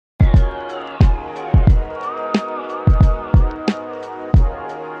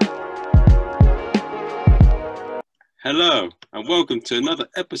Hello, and welcome to another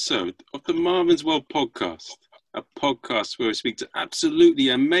episode of the Marvin's World podcast, a podcast where we speak to absolutely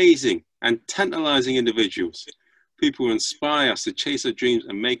amazing and tantalizing individuals, people who inspire us to chase our dreams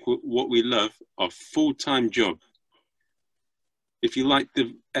and make what we love our full-time job. If you like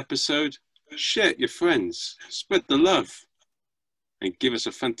the episode, share it with your friends, spread the love, and give us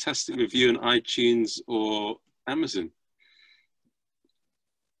a fantastic review on iTunes or Amazon.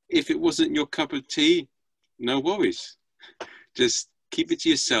 If it wasn't your cup of tea, no worries. Just keep it to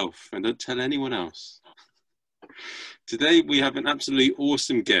yourself and don't tell anyone else. Today we have an absolutely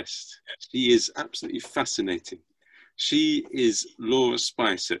awesome guest. She is absolutely fascinating. She is Laura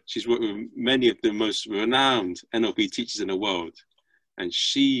Spicer. She's worked with many of the most renowned NLP teachers in the world. And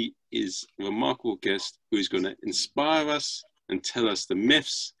she is a remarkable guest who is going to inspire us and tell us the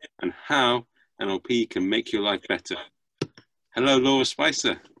myths and how NLP can make your life better. Hello, Laura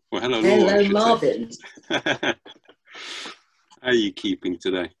Spicer. Well, hello, Laura. Hello, Marvin. How are you keeping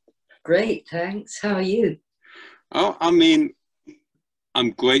today? Great, thanks. How are you? Oh,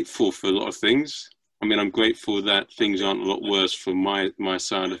 I'm grateful for a lot of things. I'm grateful that things aren't a lot worse for my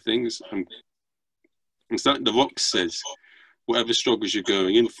side of things. It's like The Rock says, whatever struggles you're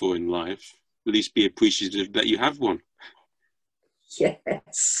going in for in life, at least be appreciative that you have one.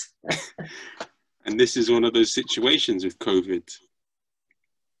 Yes. And this is one of those situations with COVID.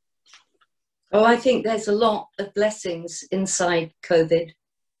 Oh, I think there's a lot of blessings inside COVID.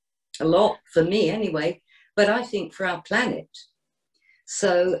 A lot, for me anyway, but I think for our planet.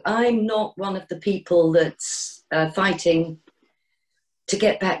 So I'm not one of the people that's fighting to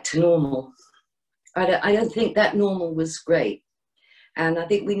get back to normal. I don't think that normal was great. And I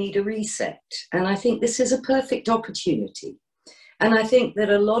think we need a reset. And I think this is a perfect opportunity. And I think that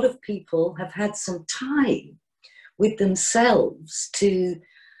a lot of people have had some time with themselves to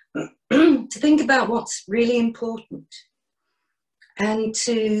think about what's really important and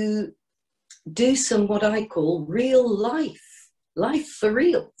to do some what I call real life for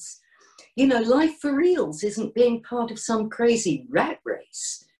reals. You know, life for reals isn't being part of some crazy rat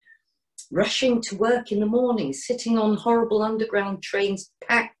race, rushing to work in the morning, sitting on horrible underground trains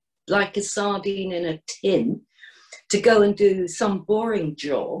packed like a sardine in a tin to go and do some boring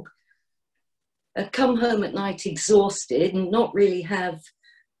job, come home at night exhausted and not really have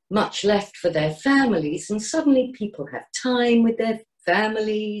much left for their families, and suddenly people have time with their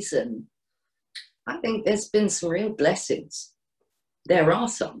families, and I think there's been some real blessings. There are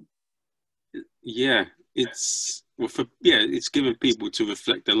some. Yeah, it's given people to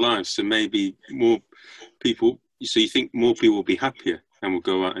reflect their lives, so maybe more people, so you think more people will be happier and will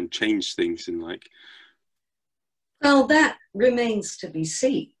go out and change things and Well, that remains to be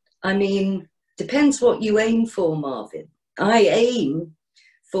seen. Depends what you aim for, Marvin. I aim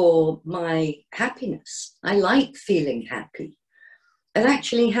for my happiness. I like feeling happy. And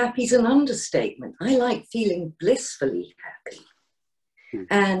actually, happy is an understatement. I like feeling blissfully happy.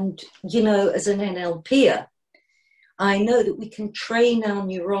 And, you know, as an NLPer, I know that we can train our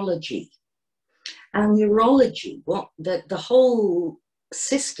neurology. Our neurology, the whole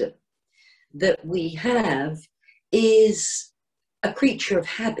system that we have is a creature of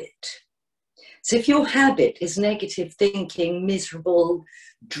habit. So if your habit is negative thinking, miserable,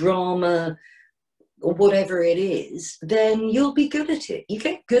 drama, or whatever it is, then you'll be good at it. You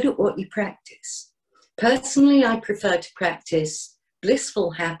get good at what you practice. Personally, I prefer to practice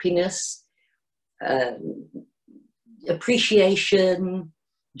blissful happiness, appreciation,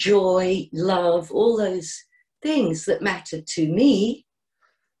 joy, love, all those things that matter to me,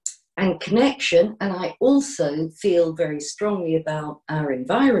 and connection. And I also feel very strongly about our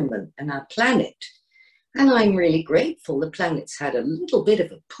environment and our planet. And I'm really grateful the planet's had a little bit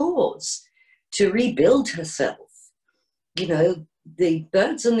of a pause to rebuild herself. You know, the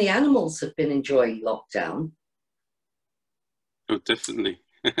birds and the animals have been enjoying lockdown. Oh, definitely.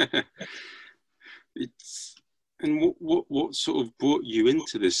 And what sort of brought you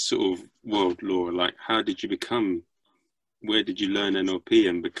into this sort of world, Laura? Like, how did you where did you learn NLP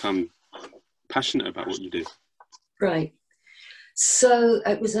and become passionate about what you do? Right. So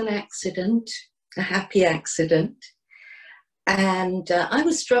it was an accident, a happy accident. And I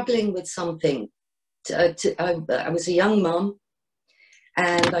was struggling with something. I was a young mum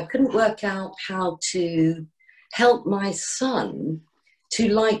and I couldn't work out how to help my son to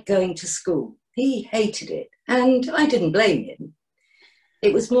like going to school. He hated it and I didn't blame him.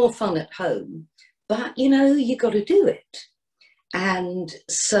 It was more fun at home, but you know, you got to do it. And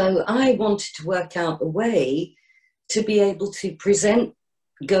so I wanted to work out a way to be able to present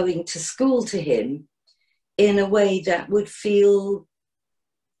going to school to him in a way that would feel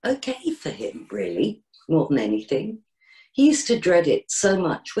okay for him, really, more than anything. He used to dread it so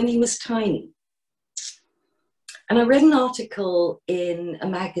much when he was tiny. And I read an article in a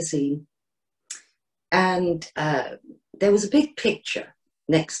magazine, and there was a big picture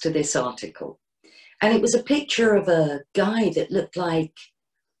next to this article. And it was a picture of a guy that looked like,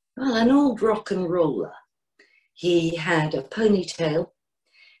 well, an old rock and roller. He had a ponytail.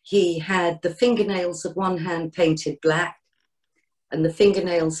 He had the fingernails of one hand painted black and the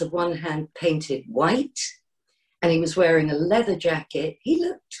fingernails of one hand painted white. And he was wearing a leather jacket. He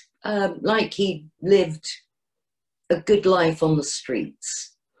looked like he lived a good life on the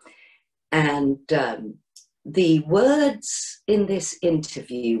streets. And the words in this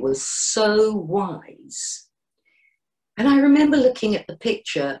interview were so wise. And I remember looking at the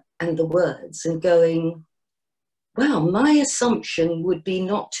picture and the words and going, wow, my assumption would be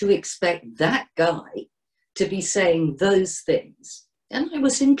not to expect that guy to be saying those things. And I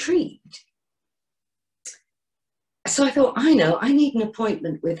was intrigued. So I thought, I know, I need an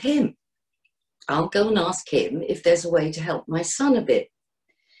appointment with him. I'll go and ask him if there's a way to help my son a bit.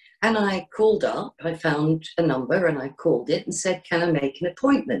 And I called up, I found a number and I called it and said, can I make an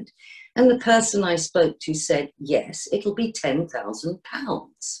appointment? And the person I spoke to said, yes, it'll be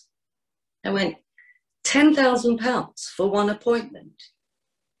 £10,000. I went, £10,000 for one appointment?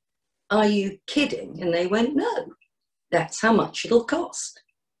 Are you kidding? And they went, no, that's how much it'll cost.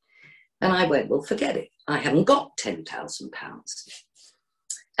 And I went, well, forget it. I haven't got £10,000.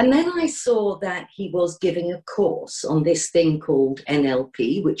 And then I saw that he was giving a course on this thing called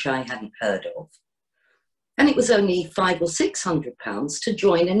NLP, which I hadn't heard of. And it was only £500 or £600 to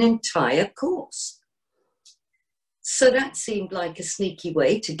join an entire course. So that seemed like a sneaky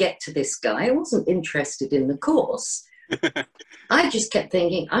way to get to this guy. I wasn't interested in the course. I just kept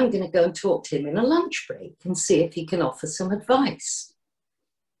thinking, I'm going to go and talk to him in a lunch break and see if he can offer some advice.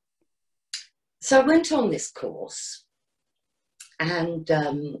 So I went on this course, and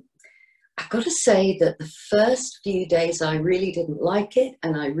I've got to say that the first few days I really didn't like it,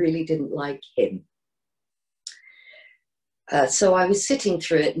 and I really didn't like him. So I was sitting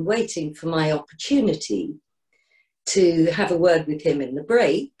through it and waiting for my opportunity to have a word with him in the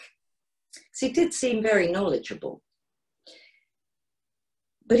break. So he did seem very knowledgeable,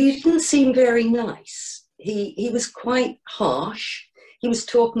 but he didn't seem very nice. He was quite harsh. He was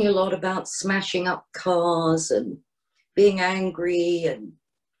talking a lot about smashing up cars and being angry, and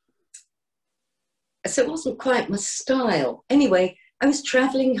so it wasn't quite my style. Anyway, I was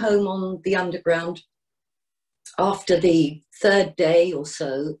traveling home on the Underground after the third day or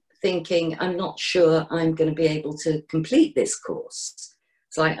so, thinking, I'm not sure I'm going to be able to complete this course.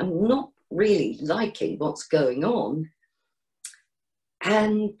 It's like, I'm not really liking what's going on.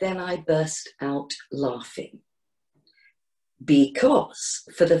 And then I burst out laughing, because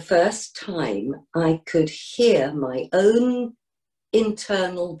for the first time I could hear my own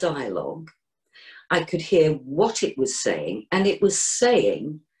internal dialogue. I could hear what it was saying, and it was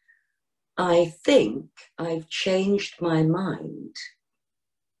saying, I think I've changed my mind.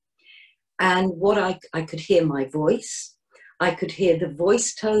 And what I could hear my voice, I could hear the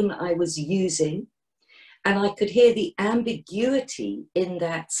voice tone I was using, and I could hear the ambiguity in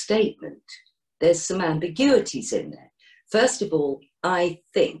that statement. There's some ambiguities in there. First of all, I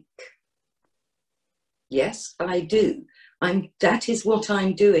think. Yes, I do. That is what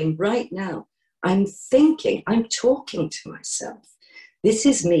I'm doing right now. I'm thinking, I'm talking to myself. This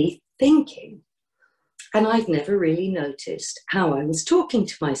is me thinking. And I've never really noticed how I was talking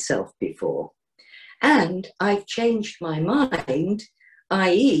to myself before. And I've changed my mind,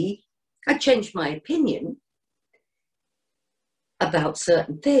 i.e., I changed my opinion about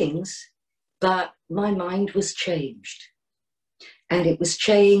certain things, but my mind was changed. And it was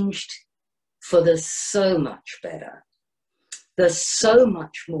changed for the so much better. The so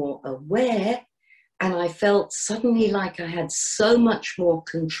much more aware, and I felt suddenly like I had so much more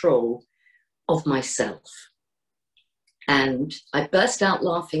control of myself. And I burst out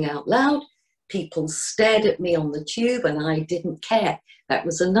laughing out loud. People stared at me on the tube and I didn't care. That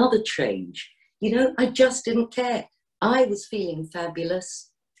was another change. You know, I just didn't care. I was feeling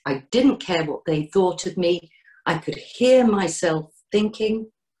fabulous. I didn't care what they thought of me. I could hear myself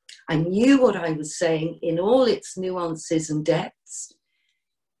thinking. I knew what I was saying in all its nuances and depths.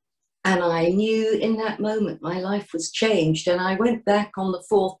 And I knew in that moment my life was changed. And I went back on the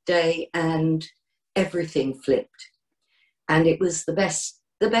fourth day and everything flipped. And it was the best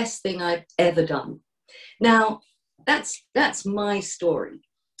thing I've ever done. Now, that's my story.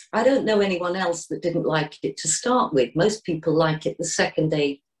 I don't know anyone else that didn't like it to start with. Most people like it the second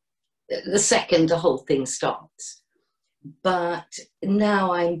the whole thing starts. But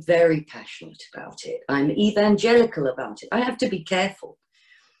now I'm very passionate about it. I'm evangelical about it. I have to be careful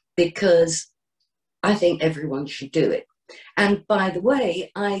because I think everyone should do it. And by the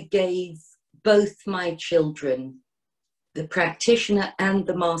way, I gave both my children the practitioner and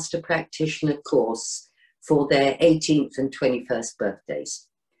the master practitioner course for their 18th and 21st birthdays,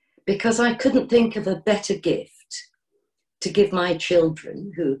 because I couldn't think of a better gift to give my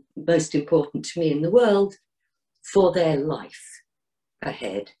children, who are most important to me in the world, for their life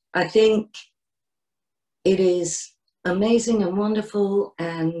ahead. I think it is amazing and wonderful.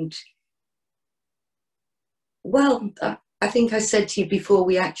 And well, I think I said to you before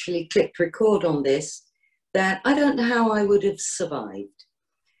we actually clicked record on this, that I don't know how I would have survived.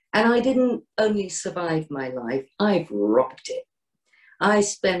 And I didn't only survive my life, I've rocked it. I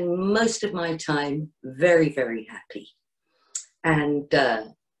spend most of my time very, very happy. And,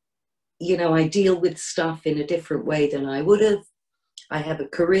 you know, I deal with stuff in a different way than I would have. I have a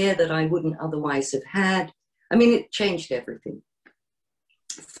career that I wouldn't otherwise have had. I mean, it changed everything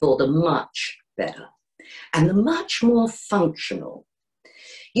for the much better and the much more functional.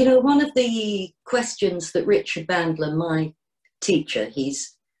 You know, one of the questions that Richard Bandler, my teacher,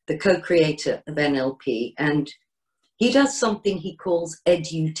 he's the co-creator of NLP, and he does something he calls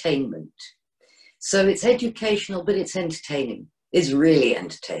edutainment. So it's educational, but it's entertaining. It's really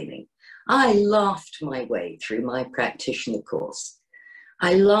entertaining. I laughed my way through my practitioner course.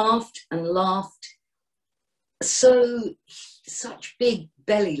 I laughed and laughed. Such big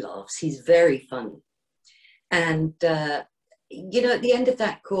belly laughs. He's very funny. And, you know, at the end of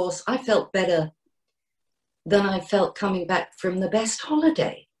that course, I felt better than I felt coming back from the best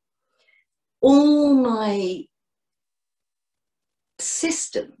holiday. All my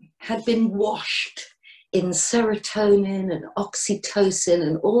system had been washed in serotonin and oxytocin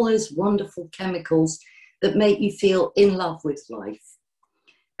and all those wonderful chemicals that make you feel in love with life.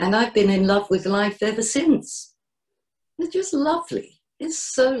 And I've been in love with life ever since. It's just lovely. It's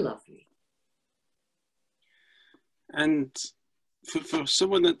so lovely. And for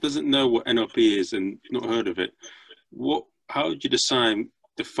someone that doesn't know what NLP is and not heard of it, how would you define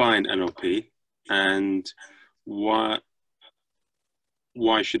NLP, and why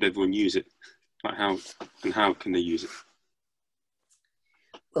should everyone use it? Like how can they use it?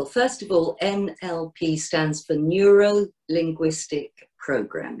 Well, first of all, NLP stands for Neuro-Linguistic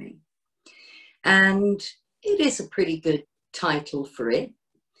Programming. And it is a pretty good title for it.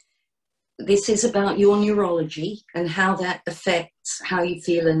 This is about your neurology and how that affects how you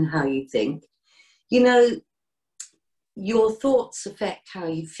feel and how you think. You know, your thoughts affect how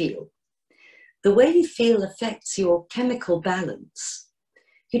you feel. The way you feel affects your chemical balance.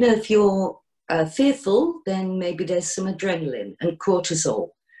 You know, if you're fearful, then maybe there's some adrenaline and cortisol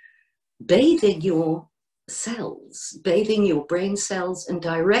bathing your cells, bathing your brain cells and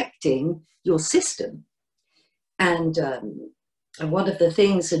directing your system. And one of the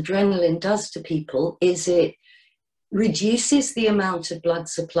things adrenaline does to people is it reduces the amount of blood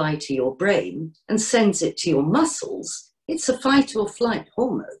supply to your brain and sends it to your muscles. It's a fight or flight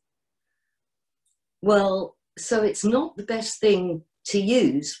hormone. Well, so it's not the best thing to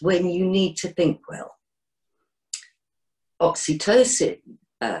use when you need to think well. Oxytocin,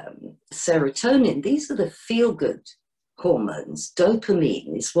 serotonin, these are the feel-good hormones.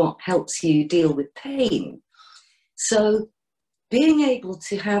 Dopamine is what helps you deal with pain. So being able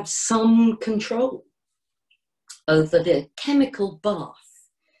to have some control over the chemical bath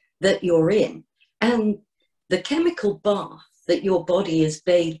that you're in, and the chemical bath that your body is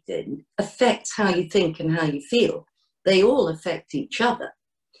bathed in affects how you think and how you feel. They all affect each other.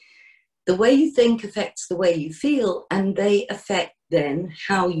 The way you think affects the way you feel, and they affect then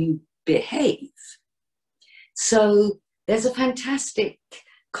how you behave. So there's a fantastic,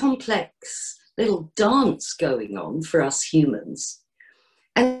 complex little dance going on for us humans.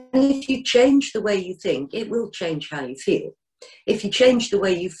 And if you change the way you think, it will change how you feel. If you change the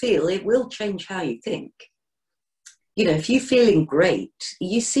way you feel, it will change how you think. You know, if you're feeling great,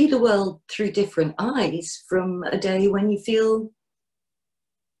 you see the world through different eyes from a day when you feel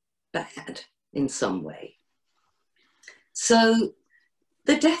bad in some way. So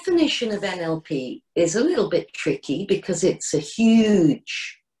the definition of NLP is a little bit tricky because it's a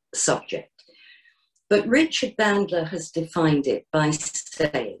huge subject. But Richard Bandler has defined it by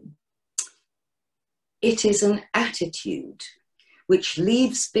saying, it is an attitude which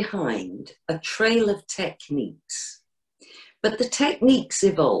leaves behind a trail of techniques. But the techniques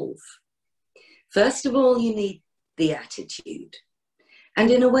evolve. First of all, you need the attitude. And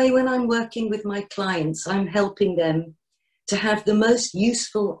in a way, when I'm working with my clients, I'm helping them to have the most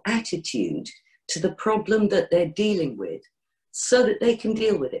useful attitude to the problem that they're dealing with so that they can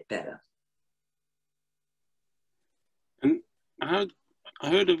deal with it better. And I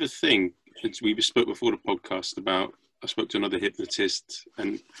heard of a thing, as we spoke before the podcast about, I spoke to another hypnotist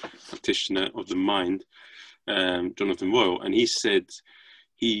and practitioner of the mind, Jonathan Royal, and he said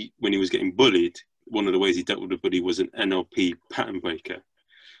when he was getting bullied, one of the ways he dealt with the bully was an NLP pattern breaker.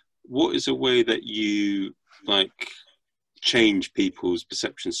 What is a way that you change people's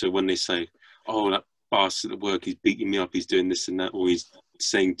perception? So when they say, oh, that bastard at work, he's beating me up, he's doing this and that, or he's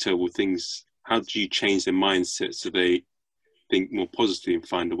saying terrible things, how do you change their mindset so they think more positively and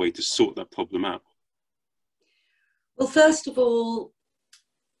find a way to sort that problem out? Well, first of all,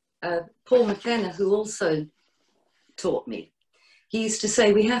 Paul McKenna, who also taught me, he used to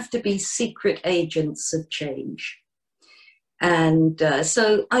say we have to be secret agents of change. And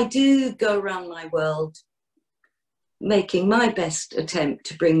so I do go around my world making my best attempt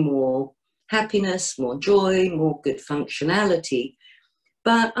to bring more happiness, more joy, more good functionality.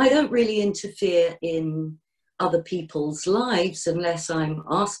 But I don't really interfere in other people's lives unless I'm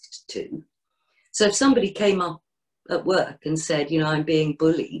asked to. So if somebody came up at work and said, I'm being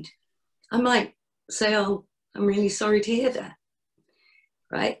bullied, I might say, oh, I'm really sorry to hear that.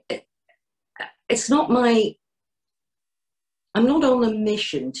 Right? It's not I'm not on a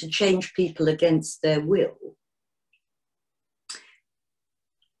mission to change people against their will,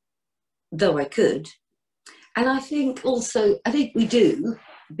 though I could. And I think we do,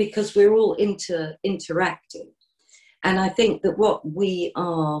 because we're all interacting. And I think that what we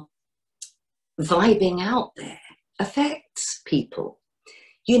are vibing out there affects people.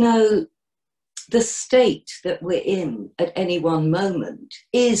 The state that we're in at any one moment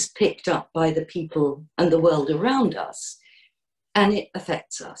is picked up by the people and the world around us, and it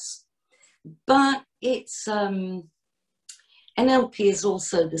affects us. But it's NLP is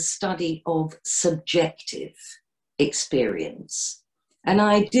also the study of subjective experience. And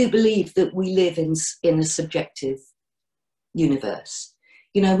I do believe that we live in a subjective universe.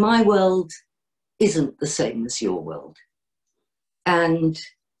 My world isn't the same as your world. And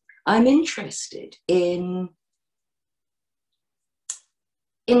I'm interested in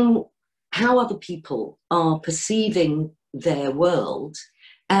how other people are perceiving their world.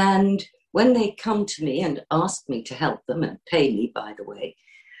 And when they come to me and ask me to help them, and pay me, by the way,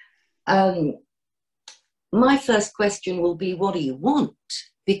 my first question will be, what do you want?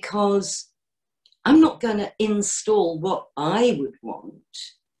 Because I'm not going to install what I would want.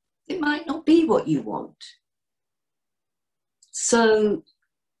 It might not be what you want. So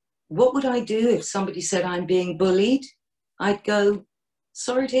what would I do if somebody said I'm being bullied? I'd go,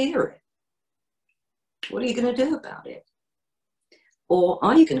 sorry to hear it. What are you going to do about it? Or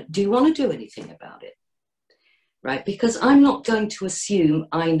do you want to do anything about it? Right? Because I'm not going to assume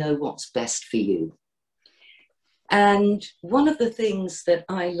I know what's best for you. And one of the things that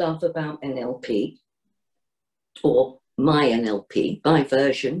I love about NLP, or my NLP, my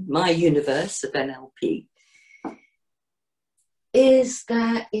version, my universe of NLP, is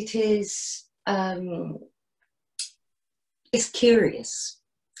that it's curious.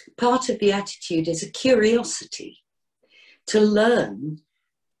 Part of the attitude is a curiosity to learn,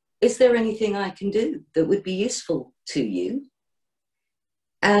 is there anything I can do that would be useful to you?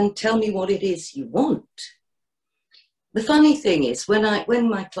 And tell me what it is you want. The funny thing is, when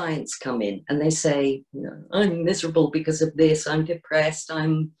my clients come in and they say, I'm miserable because of this, I'm depressed,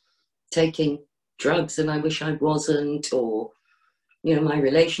 I'm taking drugs and I wish I wasn't, or my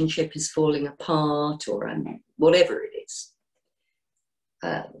relationship is falling apart, or whatever it is.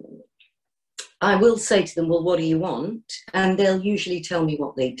 I will say to them, well, what do you want? And they'll usually tell me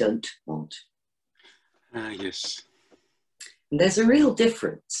what they don't want. Yes. And there's a real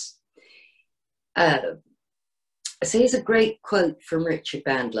difference. So here's a great quote from Richard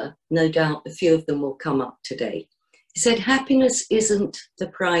Bandler. No doubt a few of them will come up today. He said, happiness isn't the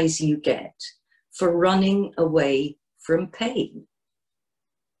prize you get for running away from pain.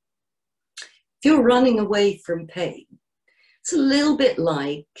 If you're running away from pain, it's a little bit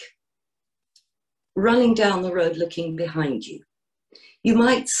like running down the road looking behind you. You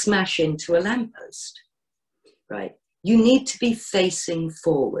might smash into a lamppost, right? You need to be facing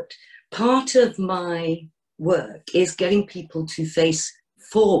forward. Part of my work is getting people to face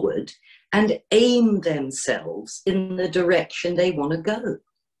forward and aim themselves in the direction they want to go.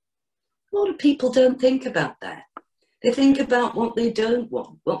 A lot of people don't think about that. They think about what they don't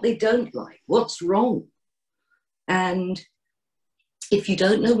want, what they don't like, what's wrong. And if you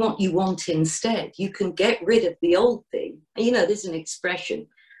don't know what you want instead, you can get rid of the old thing. There's an expression,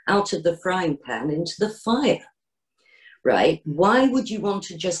 out of the frying pan into the fire. right? Why would you want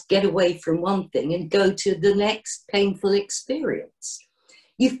to just get away from one thing and go to the next painful experience?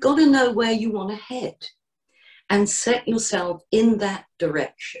 You've got to know where you want to head and set yourself in that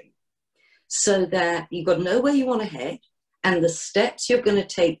direction, so that you've got to know where you want to head and the steps you're going to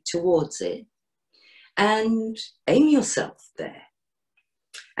take towards it, and aim yourself there.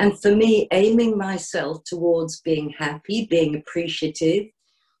 And for me, aiming myself towards being happy, being appreciative,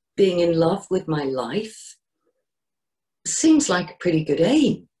 being in love with my life seems like a pretty good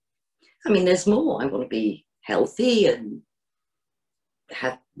aim. I mean, there's more. I want to be healthy and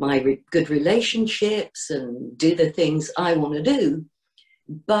have my good relationships and do the things I want to do.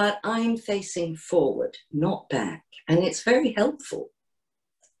 But I'm facing forward, not back. And it's very helpful.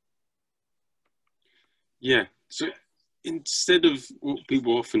 Yeah. So instead of what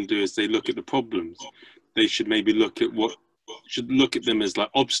people often do is they look at the problems, they should maybe look at them as like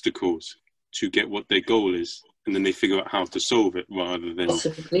obstacles to get what their goal is. And then they figure out how to solve it rather than...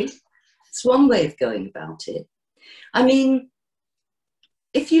 Possibly. It's one way of going about it. I mean,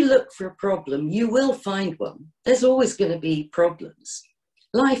 if you look for a problem, you will find one. There's always going to be problems.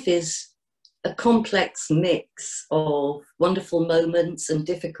 Life is a complex mix of wonderful moments and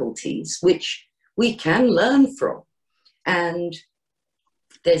difficulties, which we can learn from. And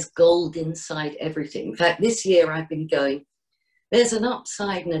there's gold inside everything. In fact, this year I've been going, there's an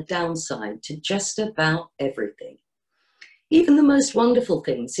upside and a downside to just about everything. Even the most wonderful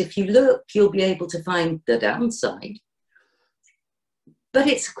things, if you look, you'll be able to find the downside. But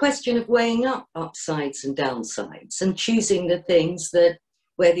it's a question of weighing up upsides and downsides and choosing the things that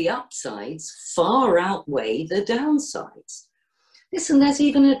where the upsides far outweigh the downsides. Listen, there's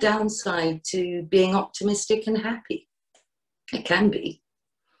even a downside to being optimistic and happy. It can be.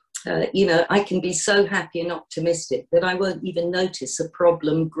 You know, I can be so happy and optimistic that I won't even notice a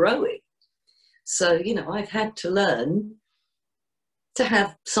problem growing. So, you know, I've had to learn to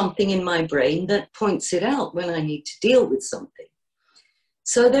have something in my brain that points it out when I need to deal with something.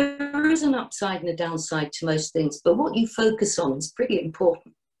 So there is an upside and a downside to most things, but what you focus on is pretty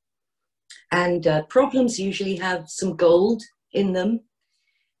important. And problems usually have some gold in them.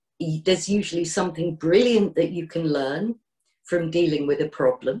 There's usually something brilliant that you can learn from dealing with a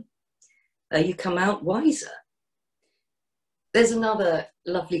problem. You come out wiser. There's another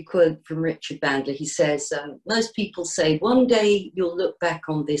lovely quote from Richard Bandler. He says, most people say, one day you'll look back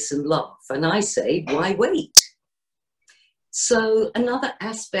on this and laugh. And I say, why wait? So another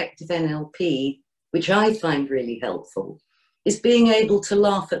aspect of NLP, which I find really helpful, is being able to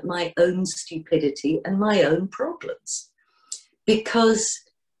laugh at my own stupidity and my own problems. Because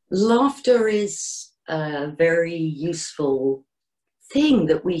laughter is a very useful thing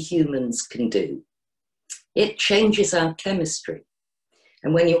that we humans can do. It changes our chemistry.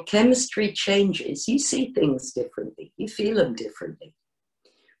 And when your chemistry changes, you see things differently. You feel them differently.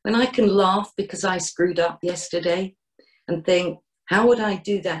 When I can laugh because I screwed up yesterday and think, how would I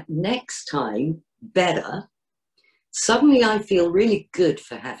do that next time better? Suddenly I feel really good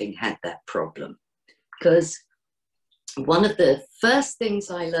for having had that problem. Because one of the first things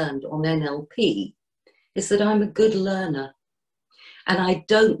I learned on NLP is that I'm a good learner. And I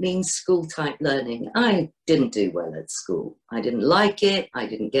don't mean school-type learning. I didn't do well at school. I didn't like it. I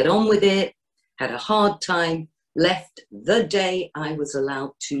didn't get on with it. Had a hard time. Left the day I was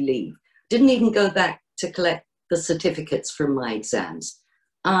allowed to leave. Didn't even go back to collect the certificates from my exams.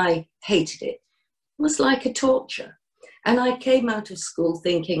 I hated it. It was like a torture. And I came out of school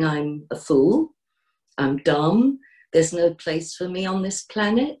thinking I'm a fool. I'm dumb. There's no place for me on this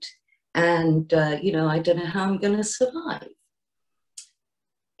planet. And, you know, I don't know how I'm going to survive.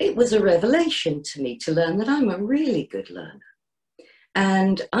 It was a revelation to me to learn that I'm a really good learner.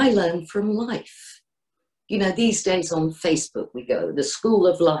 And I learn from life. You know, these days on Facebook we go, the school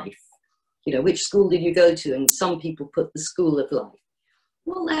of life. You know, which school did you go to? And some people put the school of life.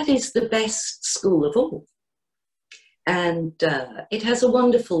 Well, that is the best school of all. And it has a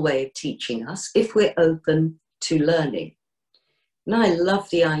wonderful way of teaching us if we're open to learning. And I love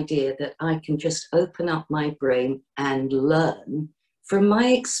the idea that I can just open up my brain and learn from my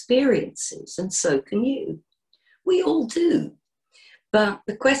experiences, and so can you. We all do. But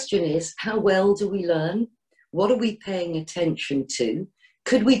the question is, how well do we learn? What are we paying attention to?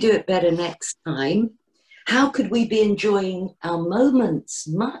 Could we do it better next time? How could we be enjoying our moments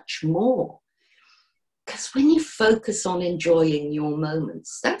much more? Because when you focus on enjoying your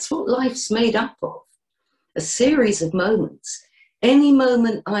moments, that's what life's made up of. A series of moments. Any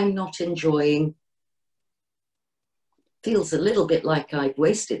moment I'm not enjoying feels a little bit like I've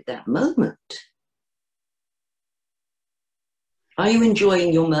wasted that moment. Are you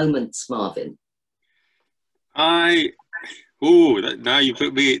enjoying your moments, Marvin? I Oh, now you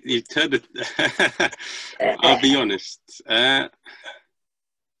put me. You turned it. I'll be honest. But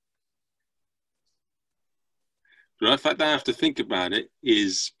the fact that I have to think about it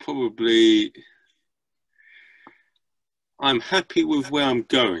is probably I'm happy with where I'm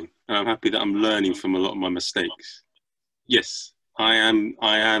going, and I'm happy that I'm learning from a lot of my mistakes. Yes, I am.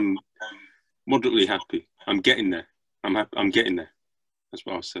 I am moderately happy. I'm getting there. I'm happy. I'm getting there. That's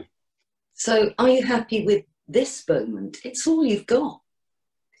what I'll say. So are you happy with this moment? It's all you've got.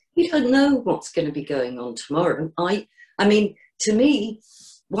 You don't know what's going to be going on tomorrow. I mean, to me,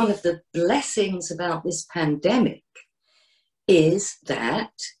 one of the blessings about this pandemic is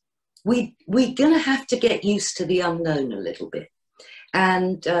that we're going to have to get used to the unknown a little bit.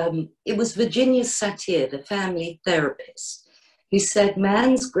 And it was Virginia Satir, the family therapist, who said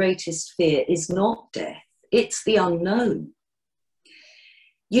man's greatest fear is not death, it's the unknown.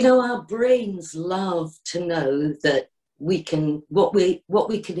 You know, our brains love to know that we can, what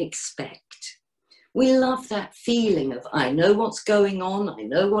we can expect. We love that feeling of, I know what's going on, I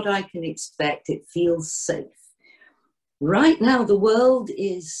know what I can expect, it feels safe. Right now, the world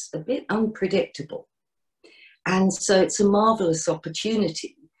is a bit unpredictable. And so it's a marvelous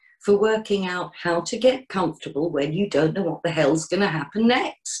opportunity for working out how to get comfortable when you don't know what the hell's going to happen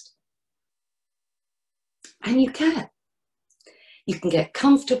next. And you can. You can get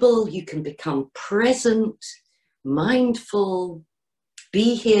comfortable, you can become present, mindful,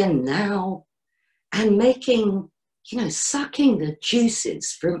 be here now, and making, sucking the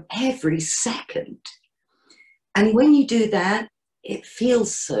juices from every second. And when you do that, it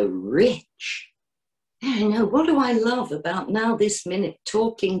feels so rich. I know, what do I love about now this minute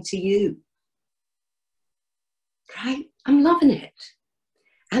talking to you? Right? I'm loving it.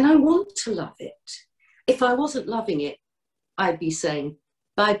 And I want to love it. If I wasn't loving it, I'd be saying,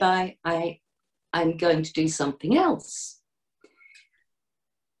 bye-bye, I'm going to do something else.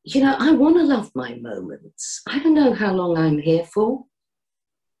 I want to love my moments. I don't know how long I'm here for.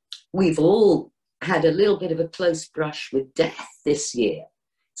 We've all had a little bit of a close brush with death this year.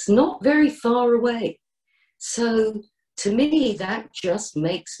 It's not very far away. So to me, that just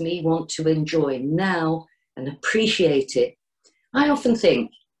makes me want to enjoy now and appreciate it. I often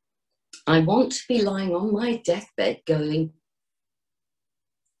think I want to be lying on my deathbed going,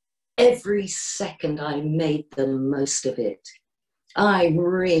 every second I made the most of it. I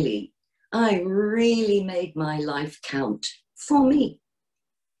really made my life count for me.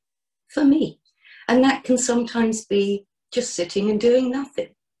 For me. And that can sometimes be just sitting and doing nothing.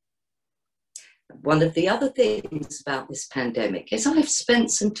 One of the other things about this pandemic is I've spent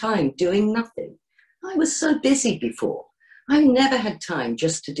some time doing nothing. I was so busy before. I never had time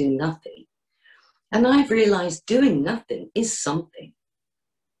just to do nothing. And I've realized doing nothing is something.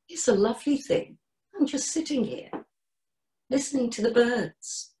 It's a lovely thing. I'm just sitting here, listening to the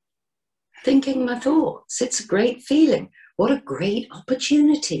birds, thinking my thoughts. It's a great feeling. What a great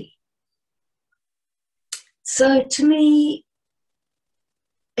opportunity. So to me,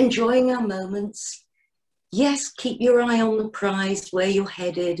 enjoying our moments. Yes, keep your eye on the prize, where you're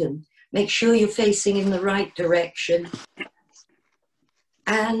headed, and make sure you're facing in the right direction.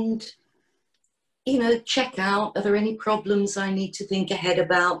 And, check out, are there any problems I need to think ahead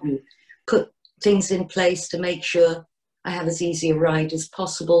about, and put things in place to make sure I have as easy a ride as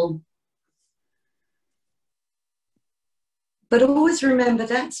possible. But always remember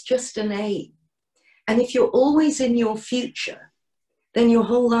that's just an aim. And if you're always in your future, then your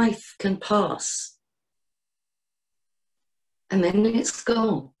whole life can pass. And then it's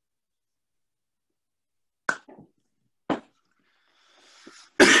gone.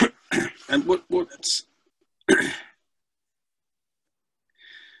 And what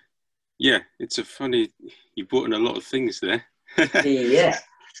yeah, it's a funny, you brought in a lot of things there. Yeah.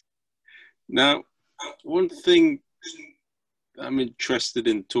 Now, one thing I'm interested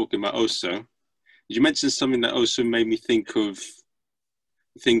in talking about also, you mentioned something that also made me think of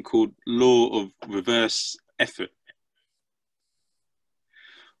a thing called law of reverse effort.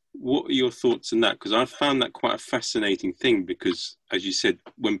 What are your thoughts on that? Because I found that quite a fascinating thing because, as you said,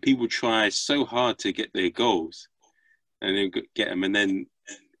 when people try so hard to get their goals and they get them, and then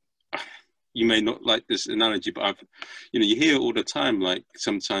you may not like this analogy, but you hear it all the time, like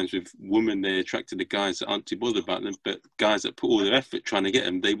sometimes with women, they're attracted to guys that aren't too bothered about them, but guys that put all their effort trying to get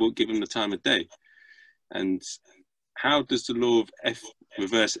them, they won't give them the time of day. And how does the law of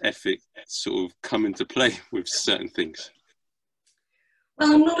reverse effort sort of come into play with certain things?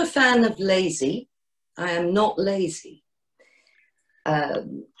 Well, I'm not a fan of lazy. I am not lazy.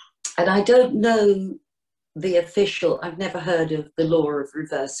 And I don't know the official, I've never heard of the law of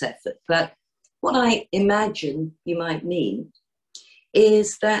reverse effort, but what I imagine you might mean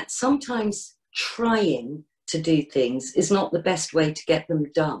is that sometimes trying to do things is not the best way to get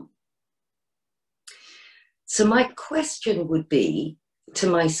them done. So my question would be to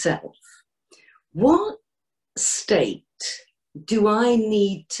myself, what state do I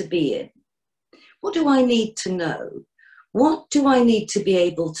need to be in? What do I need to know? What do I need to be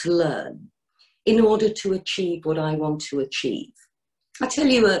able to learn in order to achieve what I want to achieve? I'll tell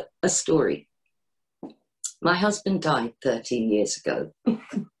you a story. My husband died 13 years ago.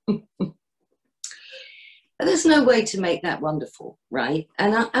 There's no way to make that wonderful, right?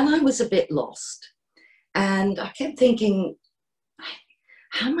 And I was a bit lost. And I kept thinking,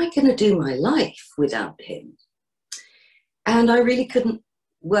 how am I going to do my life without him? And I really couldn't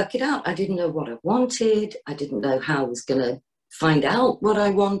work it out. I didn't know what I wanted. I didn't know how I was going to find out what I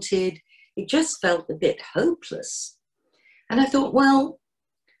wanted. It just felt a bit hopeless. And I thought, well,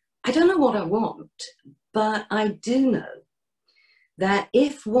 I don't know what I want, but I do know that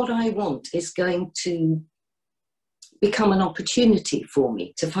if what I want is going to become an opportunity for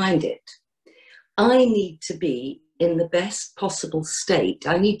me to find it, I need to be in the best possible state.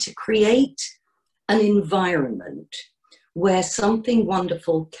 I need to create an environment where something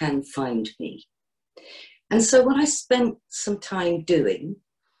wonderful can find me. And so what I spent some time doing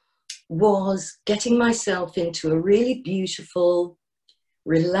was getting myself into a really beautiful,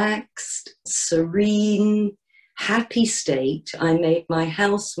 relaxed, serene, happy state. I made my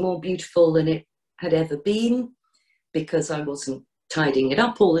house more beautiful than it had ever been because I wasn't tidying it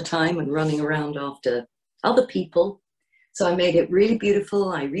up all the time and running around after other people. So I made it really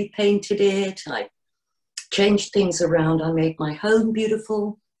beautiful. I repainted it. I changed things around. I made my home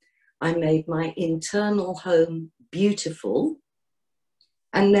beautiful. I made my internal home beautiful.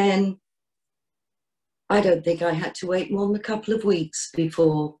 And then I don't think I had to wait more than a couple of weeks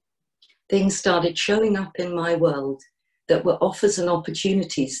before things started showing up in my world that were offers and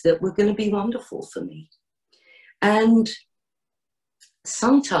opportunities that were going to be wonderful for me. And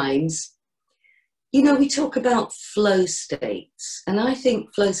sometimes, you know, we talk about flow states, and I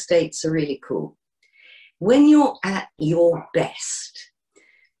think flow states are really cool. When you're at your best,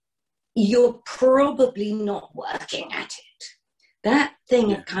 you're probably not working at it. That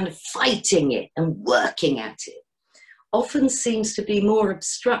thing of kind of fighting it and working at it often seems to be more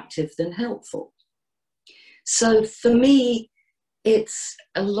obstructive than helpful. So for me, it's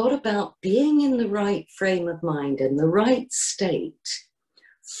a lot about being in the right frame of mind and the right state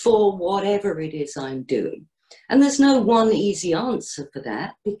for whatever it is I'm doing. And there's no one easy answer for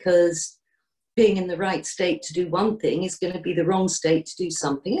that, because being in the right state to do one thing is going to be the wrong state to do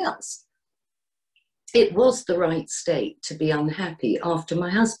something else. It was the right state to be unhappy after my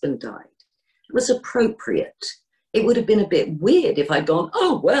husband died. It was appropriate. It would have been a bit weird if I'd gone,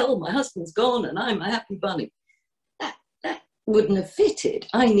 oh, well, my husband's gone and I'm a happy bunny. That wouldn't have fitted.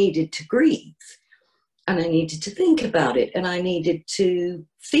 I needed to grieve, and I needed to think about it, and I needed to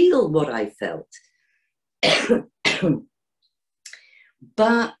feel what I felt.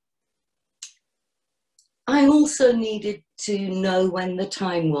 But I also needed to know when the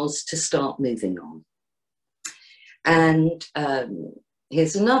time was to start moving on. And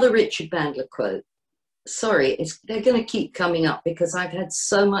here's another Richard Bandler quote. Sorry, they're going to keep coming up because I've had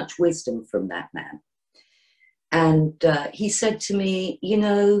so much wisdom from that man. And he said to me, you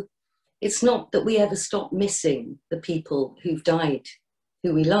know, it's not that we ever stop missing the people who've died,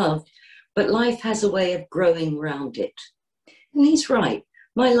 who we loved, but life has a way of growing round it. And he's right.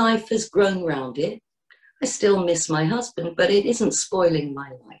 My life has grown round it. I still miss my husband, but it isn't spoiling my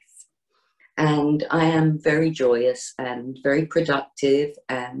life. And I am very joyous and very productive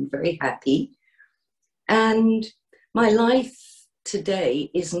and very happy. And my life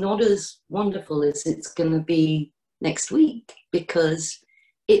today is not as wonderful as it's going to be next week, because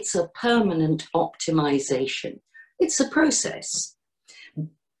it's a permanent optimization. It's a process.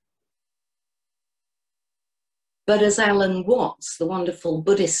 But as Alan Watts, the wonderful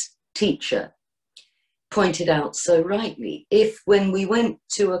Buddhist teacher, pointed out so rightly, if when we went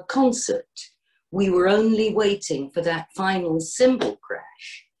to a concert, we were only waiting for that final cymbal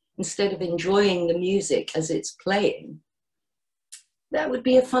crash, instead of enjoying the music as it's playing, that would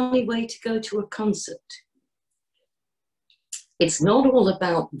be a funny way to go to a concert. It's not all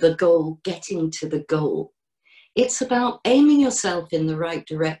about the goal, getting to the goal. It's about aiming yourself in the right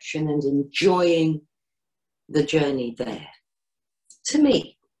direction and enjoying the journey there. To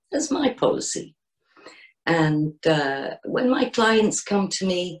me, that's my policy. And when my clients come to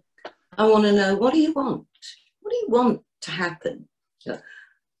me, I want to know, what do you want? What do you want to happen?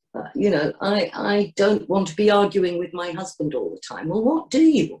 You know, I don't want to be arguing with my husband all the time. Well, what do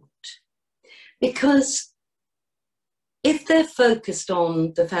you want? Because if they're focused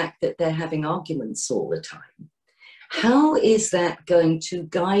on the fact that they're having arguments all the time, how is that going to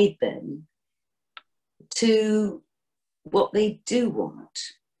guide them to what they do want?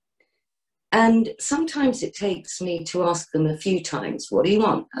 And sometimes it takes me to ask them a few times, what do you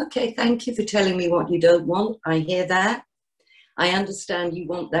want? Okay, thank you for telling me what you don't want. I hear that. I understand you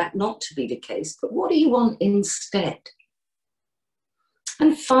want that not to be the case, but what do you want instead?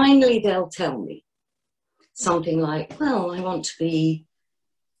 And finally, they'll tell me something like, well, I want to be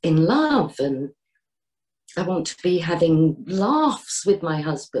in love, and I want to be having laughs with my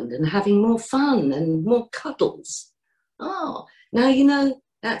husband and having more fun and more cuddles. Oh, now, you know,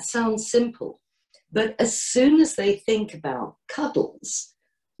 that sounds simple. But as soon as they think about cuddles,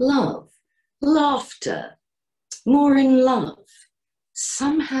 love, laughter, more in love,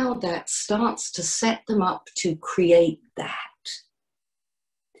 somehow that starts to set them up to create that.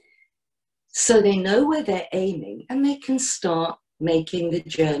 So they know where they're aiming and they can start making the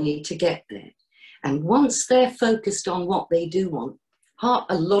journey to get there. And once they're focused on what they do want,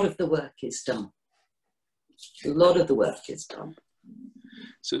 a lot of the work is done. A lot of the work is done.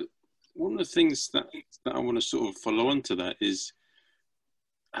 So one of the things that I want to sort of follow on to that is,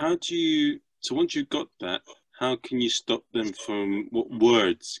 so once you've got that, how can you stop them from, what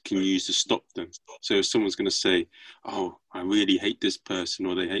words can you use to stop them? So if someone's going to say, oh, I really hate this person,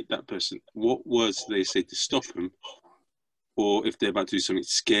 or they hate that person, what words do they say to stop them? Or if they're about to do something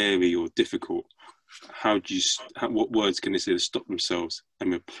scary or difficult, what words can they say to stop themselves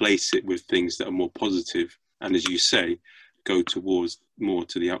and replace it with things that are more positive? And as you say, go towards more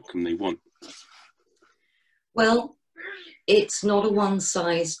to the outcome they want. Well, it's not a one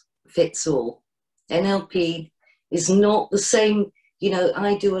size fits all. NLP is not the same. You know,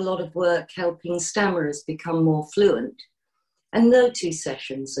 I do a lot of work helping stammerers become more fluent, and no two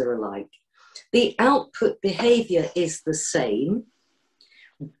sessions are alike. The output behavior is the same,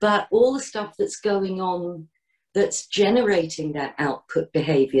 but all the stuff that's going on that's generating that output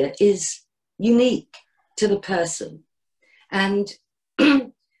behavior is unique to the person. And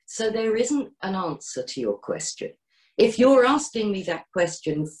so there isn't an answer to your question. If you're asking me that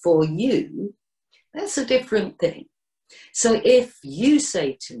question for you, that's a different thing. So if you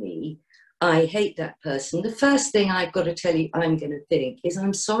say to me, I hate that person, the first thing I've got to tell you I'm going to think is,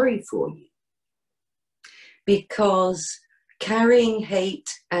 I'm sorry for you. Because carrying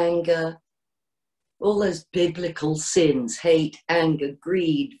hate, anger, all those biblical sins, hate, anger,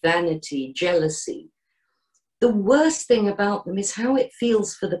 greed, vanity, jealousy, the worst thing about them is how it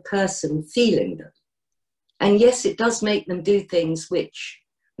feels for the person feeling them. And yes, it does make them do things which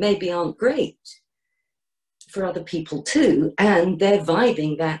maybe aren't great for other people too, and they're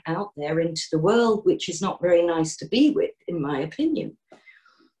vibing that out there into the world, which is not very nice to be with, in my opinion.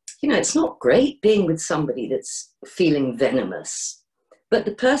 You know, it's not great being with somebody that's feeling venomous, but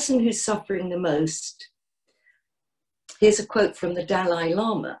the person who's suffering the most, here's a quote from the Dalai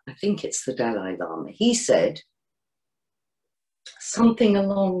Lama. I think it's the Dalai Lama. He said something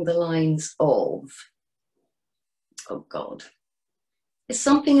along the lines of, oh God, it's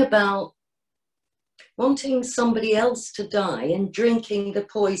something about wanting somebody else to die and drinking the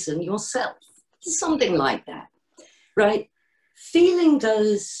poison yourself. Something like that, right? Feeling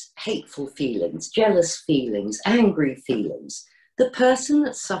those hateful feelings, jealous feelings, angry feelings, the person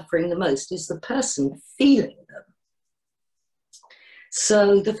that's suffering the most is the person feeling them.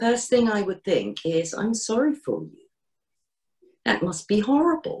 So the first thing I would think is, I'm sorry for you. That must be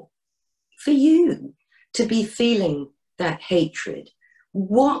horrible for you to be feeling that hatred.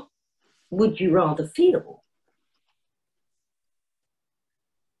 What would you rather feel?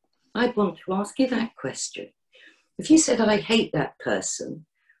 I'd want to ask you that question. If you said, I hate that person,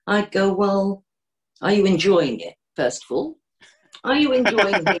 I'd go, well, are you enjoying it, first of all? Are you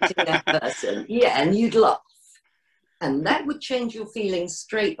enjoying hating that person? Yeah, and you'd laugh. And that would change your feelings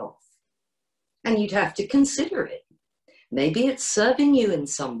straight off. And you'd have to consider it. Maybe it's serving you in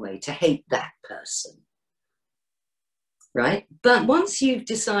some way to hate that person. Right? But once you've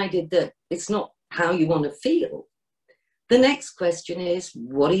decided that it's not how you want to feel, the next question is,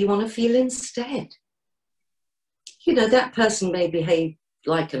 what do you want to feel instead? You know, that person may behave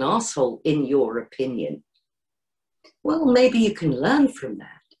like an asshole in your opinion. Well, maybe you can learn from that.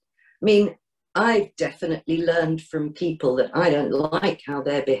 I mean, I've definitely learned from people that I don't like how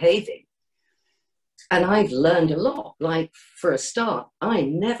they're behaving. And I've learned a lot. Like, for a start, I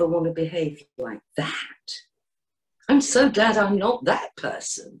never want to behave like that. I'm so glad I'm not that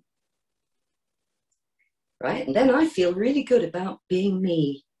person. Right? And then I feel really good about being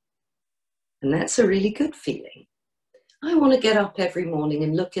me. And that's a really good feeling. I want to get up every morning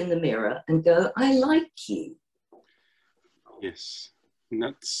and look in the mirror and go, I like you. Yes. And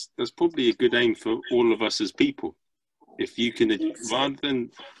that's probably a good aim for all of us as people. If you can, rather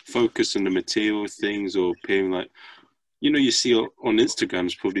than focus on the material things or appearing like, you see on Instagram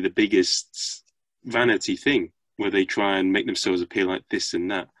is probably the biggest vanity thing, where they try and make themselves appear like this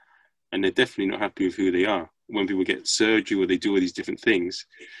and that. And they're definitely not happy with who they are. When people get surgery or they do all these different things,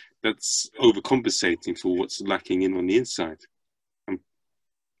 that's overcompensating for what's lacking on the inside. And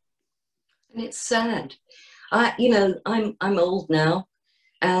it's sad. I'm old now,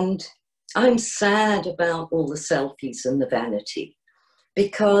 and I'm sad about all the selfies and the vanity,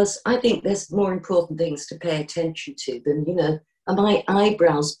 because I think there's more important things to pay attention to than, are my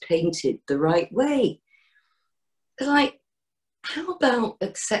eyebrows painted the right way? Like, how about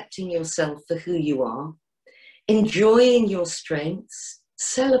accepting yourself for who you are, enjoying your strengths,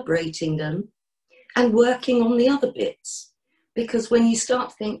 celebrating them, and working on the other bits? Because when you start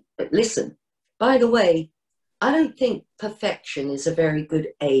to think, but listen, by the way, I don't think perfection is a very good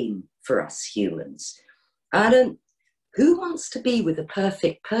aim for us humans. Who wants to be with a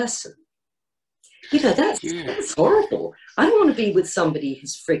perfect person? That's horrible. I don't want to be with somebody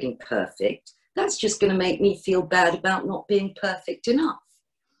who's frigging perfect. That's just going to make me feel bad about not being perfect enough.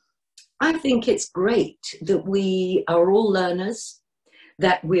 I think it's great that we are all learners,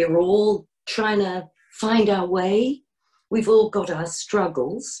 that we're all trying to find our way. We've all got our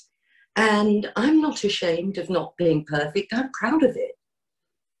struggles, and I'm not ashamed of not being perfect. I'm proud of it.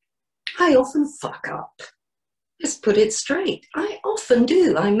 I often fuck up. Let's put it straight. I often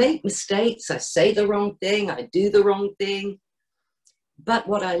do. I make mistakes. I say the wrong thing. I do the wrong thing. But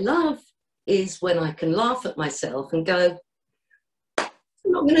what I love is when I can laugh at myself and go, I'm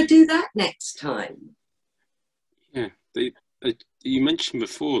not going to do that next time. Yeah. You mentioned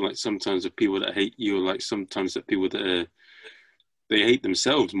before, like sometimes the people that hate you, or like sometimes the people that they hate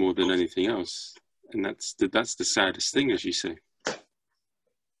themselves more than anything else. And that's the saddest thing, as you say.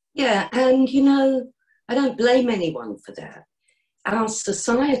 Yeah. And, I don't blame anyone for that. Our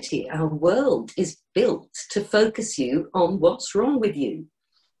society, our world is built to focus you on what's wrong with you,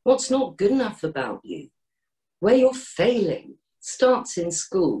 what's not good enough about you, where you're failing. Starts in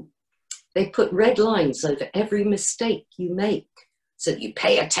school. They put red lines over every mistake you make so that you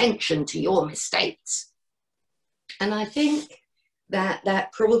pay attention to your mistakes. And I think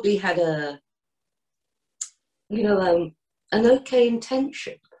that probably had an okay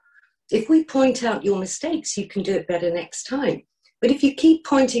intention. If we point out your mistakes, you can do it better next time. But if you keep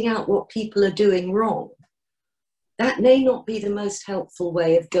pointing out what people are doing wrong, that may not be the most helpful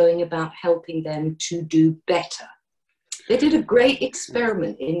way of going about helping them to do better. They did a great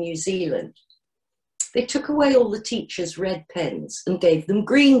experiment in New Zealand. They took away all the teachers' red pens and gave them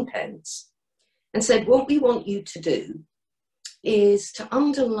green pens and said, what we want you to do is to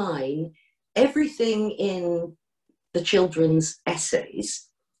underline everything in the children's essays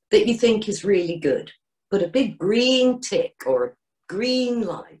that you think is really good. Put a big green tick or a green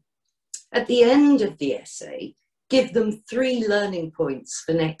line. At the end of the essay, give them 3 learning points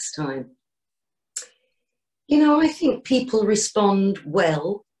for next time. I think people respond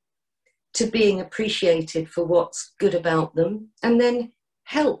well to being appreciated for what's good about them, and then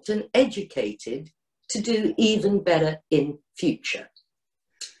helped and educated to do even better in future.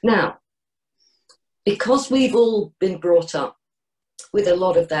 Now, because we've all been brought up with a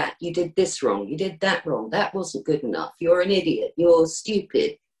lot of that, you did this wrong, you did that wrong, that wasn't good enough, you're an idiot, you're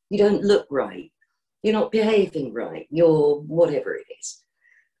stupid, you don't look right, you're not behaving right, you're whatever it is.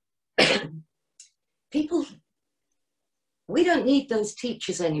 We don't need those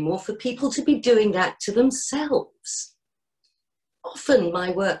teachers anymore for people to be doing that to themselves. Often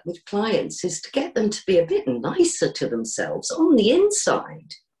my work with clients is to get them to be a bit nicer to themselves on the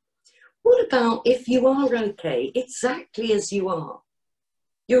inside. What about if you are okay exactly as you are?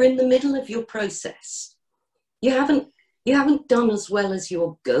 You're in the middle of your process. You haven't done as well as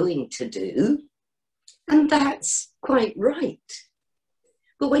you're going to do, and that's quite right.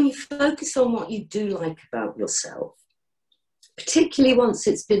 But when you focus on what you do like about yourself, particularly once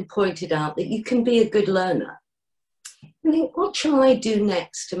it's been pointed out that you can be a good learner, and think, what shall I do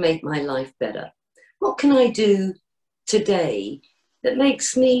next to make my life better? What can I do today that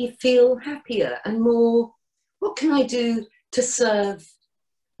makes me feel happier and more? What can I do to serve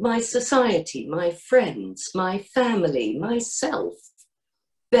my society, my friends, my family, myself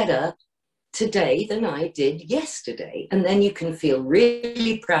better today than I did yesterday? And then you can feel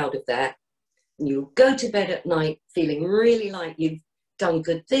really proud of that. And you'll go to bed at night feeling really like you've done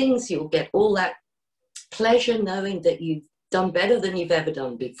good things. You'll get all that pleasure knowing that you've done better than you've ever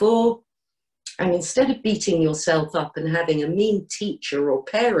done before. And instead of beating yourself up and having a mean teacher or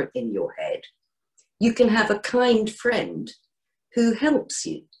parent in your head, you can have a kind friend who helps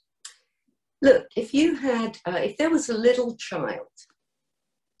you. Look, if there was a little child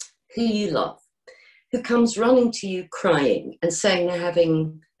who you love, who comes running to you crying and saying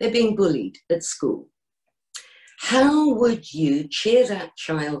they're being bullied at school, how would you cheer that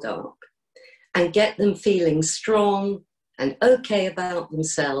child up and get them feeling strong and okay about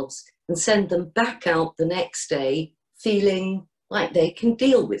themselves and send them back out the next day feeling like they can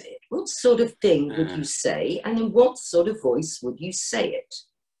deal with it? What sort of thing would you say, and in what sort of voice would you say it?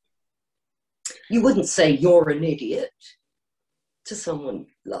 You wouldn't say, "You're an idiot," to someone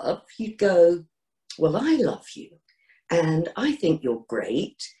you love. You'd go, "Well, I love you, and I think you're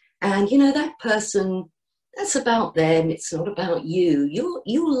great, and you know, that person, that's about them, it's not about you.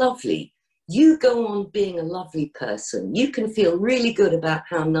 You're lovely. You go on being a lovely person. You can feel really good about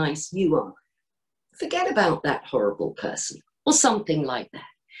how nice you are. Forget about that horrible person," or something like that.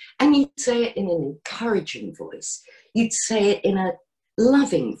 And you'd say it in an encouraging voice. You'd say it in a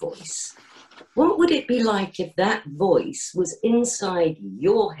loving voice. What would it be like if that voice was inside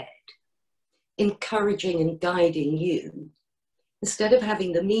your head, encouraging and guiding you, instead of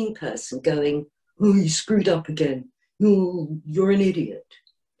having the mean person going, "Oh, you screwed up again. Oh, you're an idiot."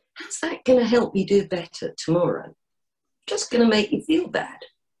 How's that going to help you do better tomorrow? Just going to make you feel bad.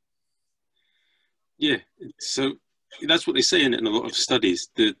 Yeah, so that's what they say in a lot of studies.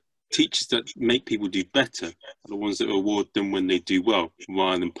 The teachers that make people do better are the ones that reward them when they do well,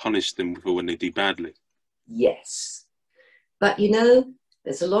 rather than punish them for when they do badly. Yes. But you know,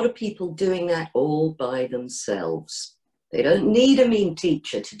 there's a lot of people doing that all by themselves. They don't need a mean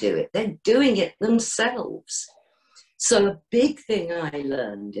teacher to do it. They're doing it themselves. So a big thing I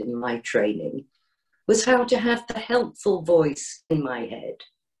learned in my training was how to have the helpful voice in my head,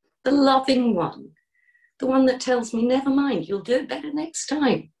 the loving one, the one that tells me, "Never mind, you'll do it better next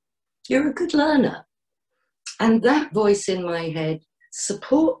time. You're a good learner." And that voice in my head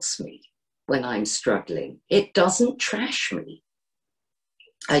supports me when I'm struggling. It doesn't trash me.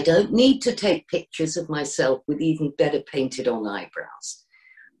 I don't need to take pictures of myself with even better painted on eyebrows.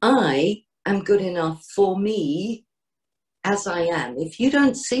 I am good enough for me as I am. If you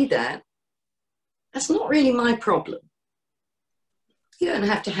don't see that, that's not really my problem. You don't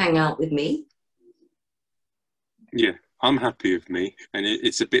have to hang out with me. Yeah, I'm happy with me. And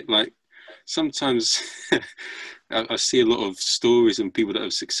it's a bit like, sometimes I see a lot of stories and people that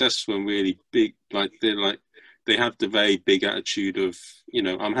are successful and really big, they have the very big attitude of, you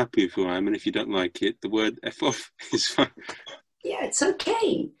know, "I'm happy with who I am, and if you don't like it, the word F off is fine." Yeah, it's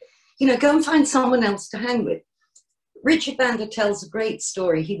okay. You know, go and find someone else to hang with. Richard Bandler tells a great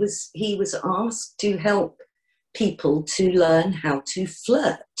story. He was asked to help people to learn how to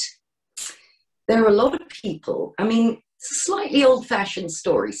flirt. There are a lot of people, I mean, it's a slightly old-fashioned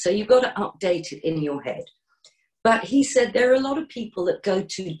story, so you've got to update it in your head. But he said there are a lot of people that go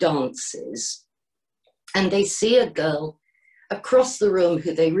to dances and they see a girl across the room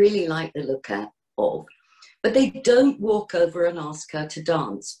who they really like the look of, but they don't walk over and ask her to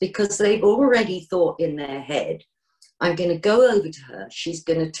dance because they've already thought in their head, "I'm going to go over to her, she's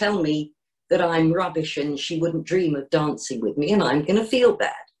going to tell me that I'm rubbish and she wouldn't dream of dancing with me, and I'm going to feel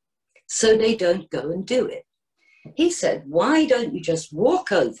bad." So they don't go and do it. He said, "Why don't you just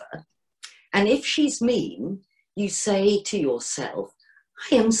walk over, and if she's mean, you say to yourself,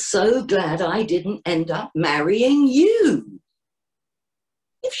 'I am so glad I didn't end up marrying you.'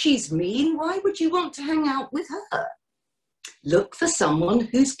 If she's mean, why would you want to hang out with her? Look for someone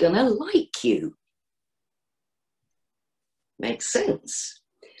who's going to like you." Makes sense.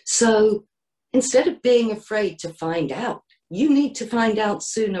 So instead of being afraid to find out, you need to find out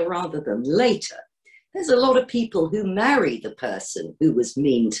sooner rather than later. There's a lot of people who marry the person who was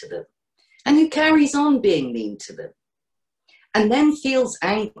mean to them and who carries on being mean to them and then feels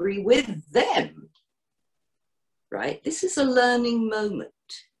angry with them, right? This is a learning moment,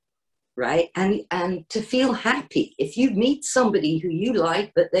 right? And to feel happy, if you meet somebody who you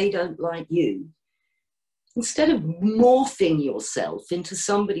like but they don't like you, instead of morphing yourself into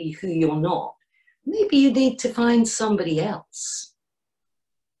somebody who you're not, maybe you need to find somebody else.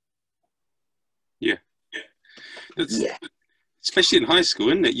 Yeah. Especially in high school,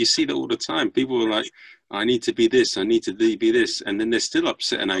 isn't it? You see that all the time. People are like, "I need to be this, I need to be this," and then they're still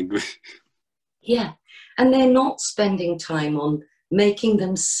upset and angry. Yeah, and they're not spending time on making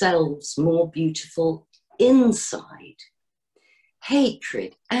themselves more beautiful inside.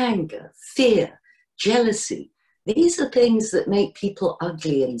 Hatred, anger, fear, jealousy, these are things that make people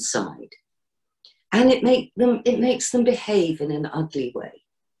ugly inside. And it makes them behave in an ugly way.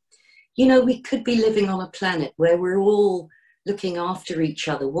 You know, we could be living on a planet where we're all looking after each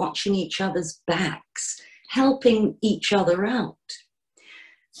other, watching each other's backs, helping each other out.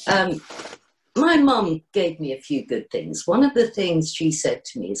 My mum gave me a few good things. One of the things she said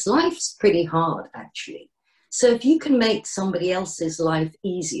to me is, life's pretty hard, actually. So if you can make somebody else's life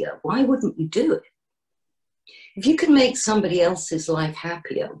easier, why wouldn't you do it? If you can make somebody else's life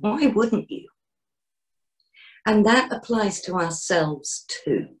happier, why wouldn't you? And that applies to ourselves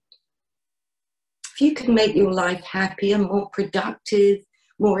too. If you can make your life happier, more productive,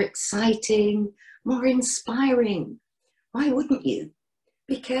 more exciting, more inspiring, why wouldn't you?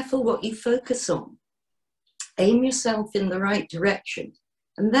 Be careful what you focus on. Aim yourself in the right direction.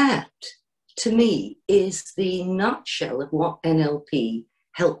 And that, to me, is the nutshell of what NLP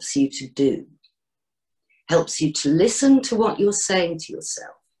helps you to do. Helps you to listen to what you're saying to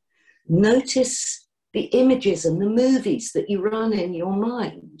yourself. Notice the images and the movies that you run in your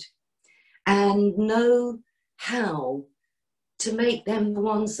mind, and know how to make them the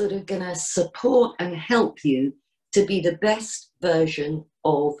ones that are going to support and help you to be the best version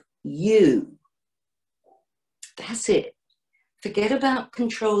of you. That's it. Forget about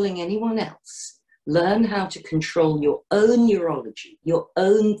controlling anyone else. Learn how to control your own neurology, your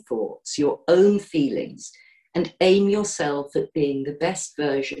own thoughts, your own feelings, and aim yourself at being the best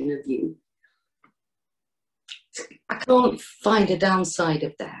version of you. I can't find a downside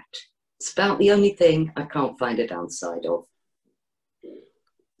of that. It's about the only thing I can't find a downside of.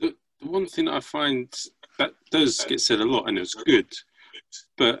 The one thing that I find that does get said a lot, and it's good,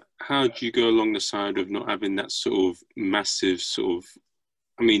 but how do you go along the side of not having that sort of massive sort of,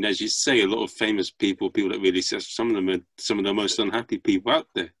 I mean, as you say, a lot of famous people that really, some of them are some of the most unhappy people out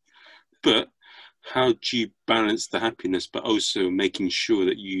there. But how do you balance the happiness, but also making sure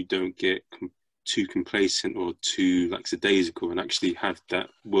that you don't get too complacent or too lackadaisical, and actually have that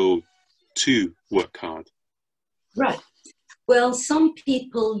will to work hard? Right. Well, some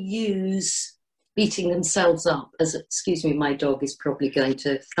people use beating themselves up as, excuse me, my dog is probably going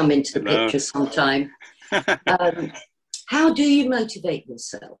to come into the picture sometime. How do you motivate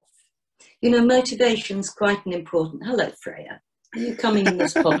yourself? You know, motivation's quite an important, hello Freya, are you coming in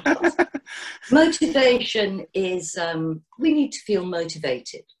this podcast? Motivation is, we need to feel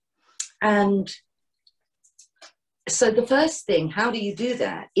motivated. And so the first thing, how do you do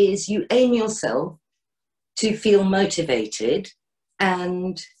that, is you aim yourself to feel motivated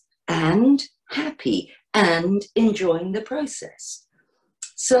and happy and enjoying the process.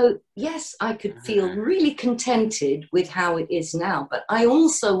 So yes, I could feel really contented with how it is now, but I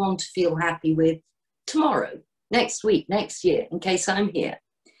also want to feel happy with tomorrow, next week, next year, in case I'm here.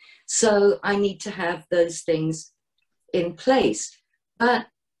 So I need to have those things in place. But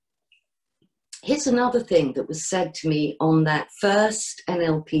here's another thing that was said to me on that first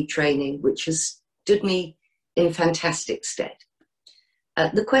NLP training, which has stood me in fantastic stead.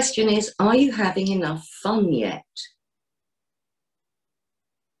 The question is, are you having enough fun yet?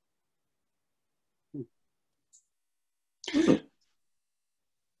 And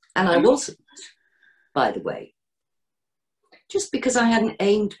I wasn't, by the way, just because I hadn't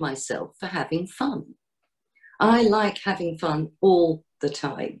aimed myself for having fun. I like having fun all the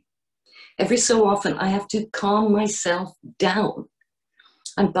time. Every so often I have to calm myself down.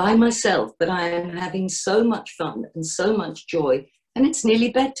 I'm by myself, but I am having so much fun and so much joy, and it's nearly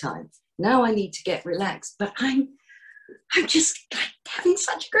bedtime. Now I need to get relaxed, but I'm just having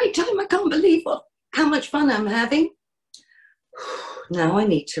such a great time. I can't believe how much fun I'm having. Now I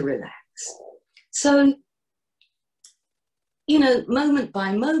need to relax. So, you know, moment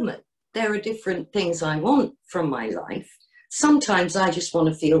by moment, there are different things I want from my life. Sometimes I just want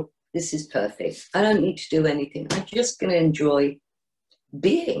to feel this is perfect. I don't need to do anything. I'm just going to enjoy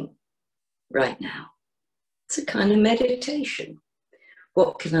being right now. It's a kind of meditation.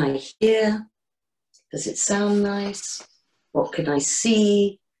 What can I hear? Does it sound nice? What can I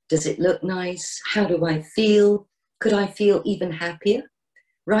see? Does it look nice? How do I feel? Could I feel even happier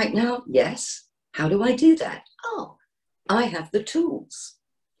right now? Yes. How do I do that? Oh, I have the tools.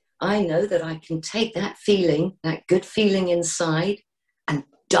 I know that I can take that feeling, that good feeling inside, and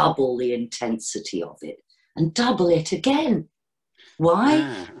double the intensity of it and double it again. Why?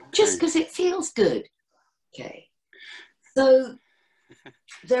 Okay. Just because it feels good. Okay. So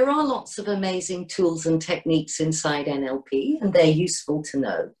there are lots of amazing tools and techniques inside NLP, and they're useful to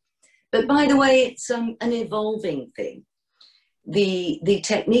know. But by the way, it's an evolving thing. The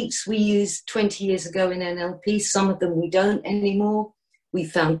techniques we used 20 years ago in NLP, some of them we don't anymore. We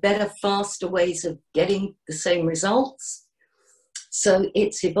found better, faster ways of getting the same results. So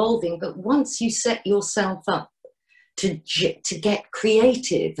it's evolving. But once you set yourself up to get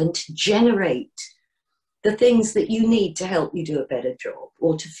creative and to generate the things that you need to help you do a better job,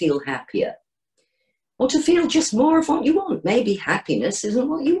 or to feel happier, or to feel just more of what you want. Maybe happiness isn't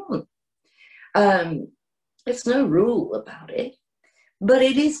what you want. There's no rule about it, but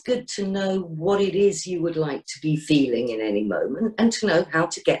it is good to know what it is you would like to be feeling in any moment, and to know how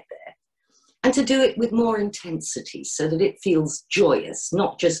to get there, and to do it with more intensity so that it feels joyous,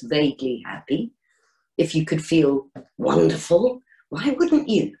 not just vaguely happy. If you could feel wonderful, why wouldn't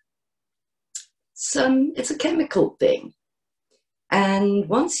you? It's a chemical thing. And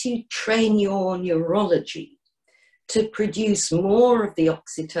once you train your neurology to produce more of the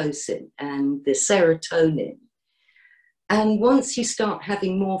oxytocin and the serotonin, and once you start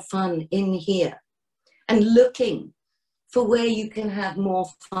having more fun in here and looking for where you can have more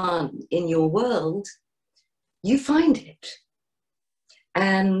fun in your world, you find it.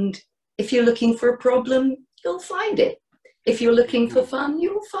 And if you're looking for a problem, you'll find it. If you're looking for fun,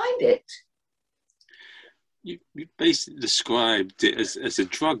 you'll find it. You basically described it as a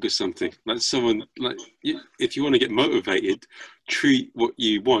drug or something. Like someone, like, if you want to get motivated, treat what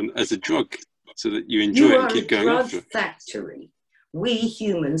you want as a drug so that you enjoy it and keep going after it. You are a drug factory. We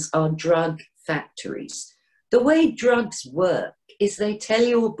humans are drug factories. The way drugs work is they tell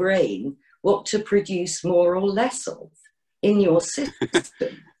your brain what to produce more or less of in your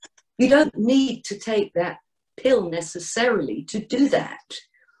system. You don't need to take that pill necessarily to do that.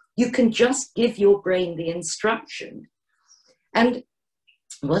 You can just give your brain the instruction. And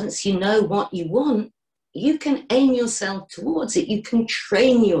once you know what you want, you can aim yourself towards it. You can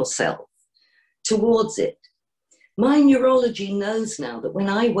train yourself towards it. My neurology knows now that when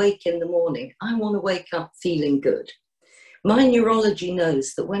I wake in the morning, I want to wake up feeling good. My neurology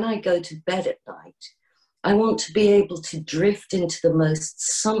knows that when I go to bed at night, I want to be able to drift into the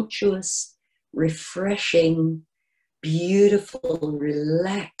most sumptuous, refreshing, beautiful,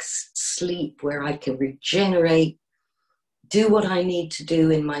 relaxed sleep where I can regenerate, do what I need to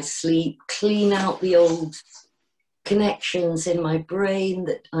do in my sleep, clean out the old connections in my brain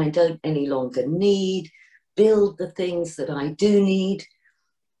that I don't any longer need, build the things that I do need.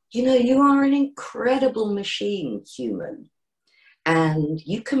 You know, you are an incredible machine, human, and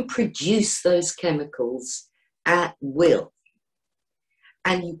you can produce those chemicals at will.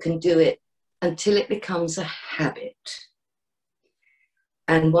 And you can do it until it becomes a habit.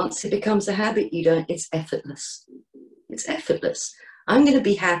 And once it becomes a habit, it's effortless. It's effortless. I'm going to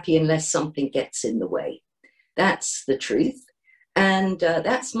be happy unless something gets in the way. That's the truth. And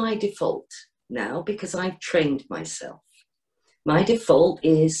that's my default now, because I've trained myself. My default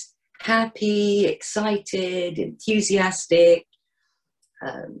is happy, excited, enthusiastic,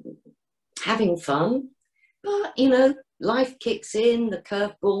 having fun. But, you know, life kicks in, the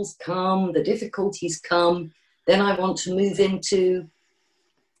curveballs come, the difficulties come. Then I want to move into,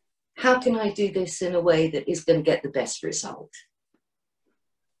 how can I do this in a way that is going to get the best result?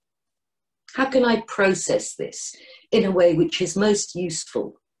 How can I process this in a way which is most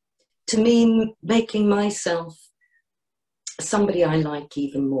useful to me, making myself somebody I like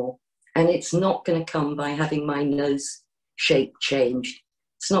even more? And it's not going to come by having my nose shape changed.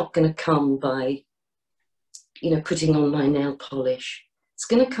 It's not going to come by, you know, putting on my nail polish. It's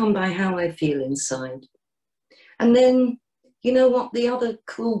going to come by how I feel inside. And then, you know what, the other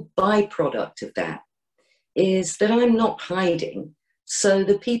cool byproduct of that is that I'm not hiding. So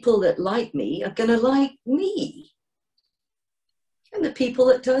the people that like me are going to like me. And the people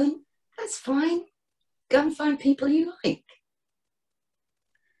that don't, that's fine. Go and find people you like.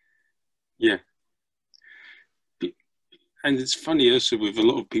 Yeah. And it's funny also with a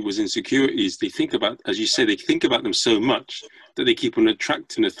lot of people's insecurities, they think about, as you say, they think about them so much that they keep on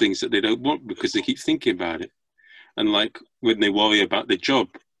attracting the things that they don't want because they keep thinking about it. And like when they worry about their job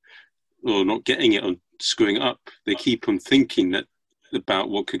or not getting it or screwing it up, they keep on thinking that about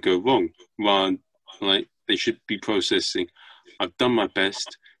what could go wrong, rather like they should be processing, I've done my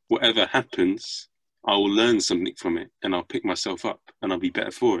best, whatever happens, I will learn something from it and I'll pick myself up and I'll be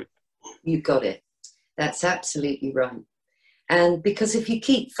better for it. You got it. That's absolutely right. And because if you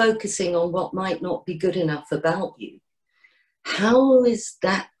keep focusing on what might not be good enough about you, how is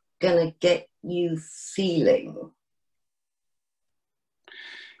that going to get you feeling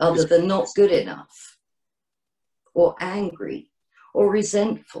other than not good enough or angry or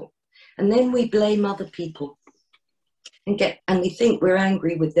resentful? And then we blame other people and we think we're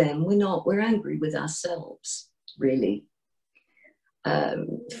angry with them. We're not. We're angry with ourselves, really.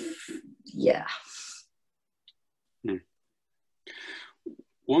 Yeah.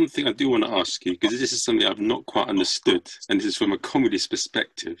 One thing I do want to ask you, because this is something I've not quite understood, and this is from a comedist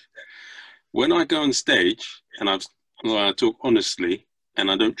perspective. When I go on stage and I've Well, I talk honestly, and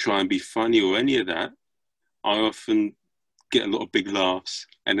I don't try and be funny or any of that. I often get a lot of big laughs,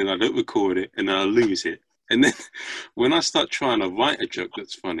 and then I don't record it, and then I lose it. And then when I start trying to write a joke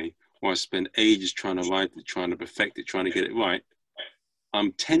that's funny, or I spend ages trying to write it, trying to perfect it, trying to get it right,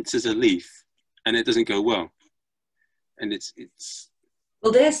 I'm tense as a leaf, and it doesn't go well. And it's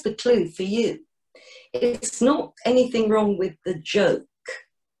Well, there's the clue for you. It's not anything wrong with the joke,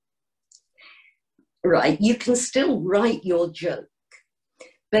 right? You can still write your joke.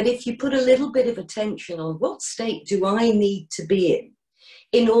 But if you put a little bit of attention on what state do I need to be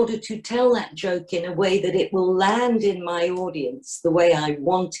in order to tell that joke in a way that it will land in my audience the way I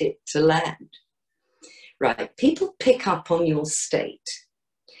want it to land, right? People pick up on your state.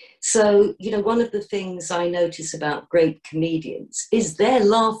 So, you know, one of the things I notice about great comedians is they're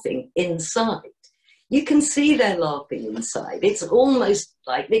laughing inside. You can see they're laughing inside. It's almost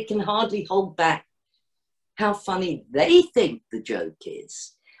like they can hardly hold back how funny they think the joke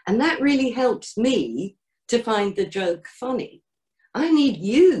is. And that really helps me to find the joke funny. I need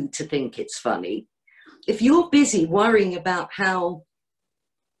you to think it's funny. If you're busy worrying about how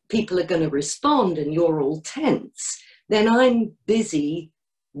people are going to respond and you're all tense, then I'm busy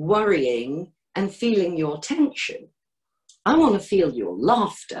worrying and feeling your tension. I want to feel your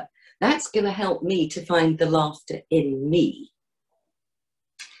laughter. That's going to help me to find the laughter in me.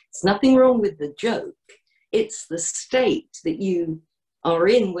 There's nothing wrong with the joke. It's the state that you are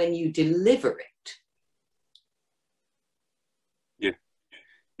in when you deliver it. yeah,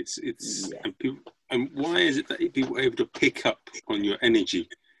 it's yeah. And why is it that people are able to pick up on your energy?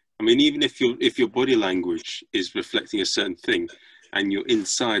 I mean, even if your body language is reflecting a certain thing, and your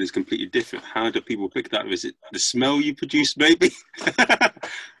inside is completely different, how do people pick that up? Is it the smell you produce, maybe?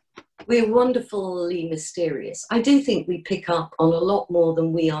 We're wonderfully mysterious. I do think we pick up on a lot more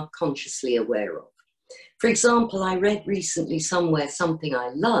than we are consciously aware of. For example, I read recently somewhere something I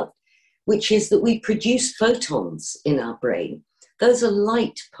loved, which is that we produce photons in our brain. Those are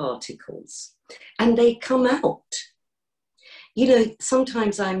light particles, and they come out. You know,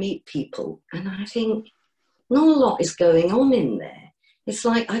 sometimes I meet people and I think not a lot is going on in there. It's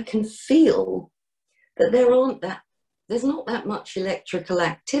like I can feel that there's not that much electrical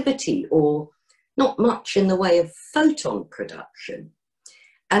activity or not much in the way of photon production.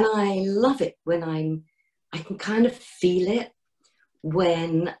 And I love it when I can kind of feel it,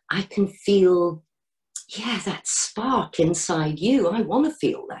 when I can feel, yeah, that spark inside you. I want to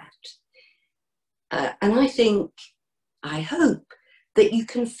feel that. And I hope that you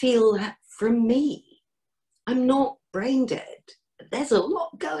can feel that from me. I'm not brain dead. There's a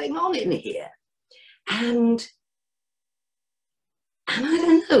lot going on in here. And I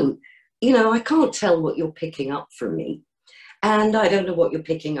don't know, you know, I can't tell what you're picking up from me. And I don't know what you're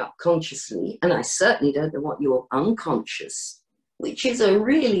picking up consciously. And I certainly don't know what you're unconscious, which is a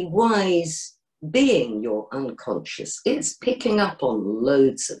really wise being, your unconscious. It's picking up on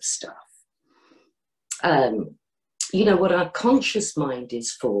loads of stuff. You know, what our conscious mind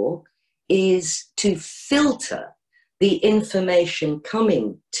is for is to filter the information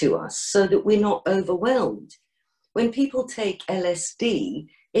coming to us so that we're not overwhelmed. When people take LSD,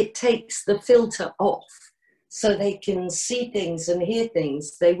 it takes the filter off so they can see things and hear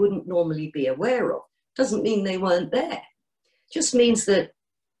things they wouldn't normally be aware of. Doesn't mean they weren't there. Just means that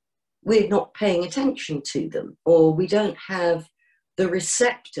we're not paying attention to them, or we don't have the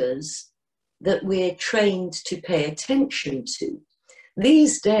receptors that we're trained to pay attention to.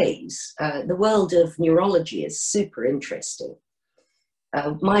 These days, the world of neurology is super interesting.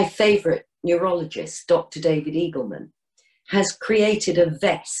 My favorite neurologist, Dr. David Eagleman, has created a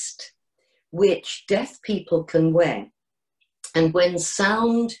vest which deaf people can wear. And when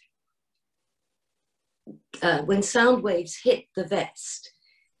sound waves hit the vest,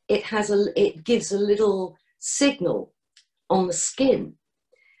 it gives a little signal on the skin.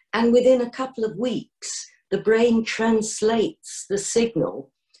 And within a couple of weeks, the brain translates the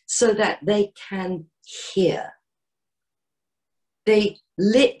signal so that they can hear. They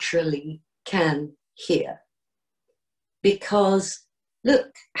literally can hear. Because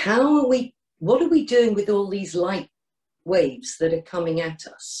look, what are we doing with all these light waves that are coming at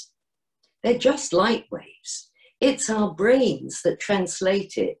us? They're just light waves. It's our brains that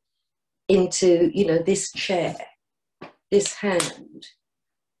translate it into, you know, this chair, this hand,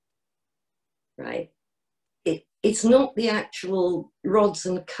 right? It's not the actual rods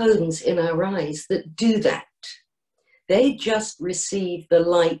and cones in our eyes that do that. They just receive the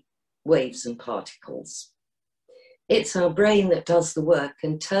light waves and particles. It's our brain that does the work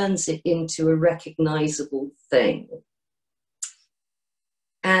and turns it into a recognizable thing.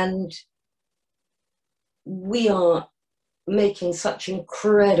 And we are making such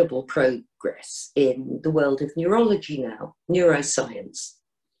incredible progress in the world of neurology now, neuroscience,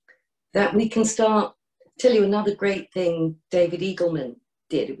 that we can start. Tell you another great thing David Eagleman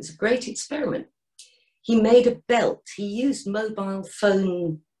did. It was a great experiment. He made a belt. He used mobile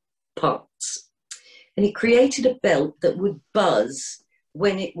phone parts, and he created a belt that would buzz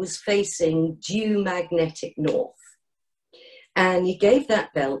when it was facing due magnetic north. And he gave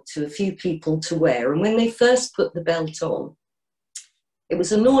that belt to a few people to wear. And when they first put the belt on, it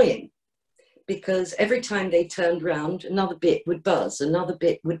was annoying because every time they turned round, another bit would buzz, another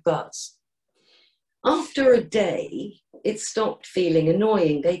bit would buzz. After a day, it stopped feeling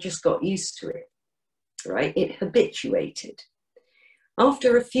annoying. They just got used to it, right? It habituated.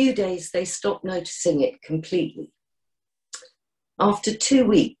 After a few days, they stopped noticing it completely. After 2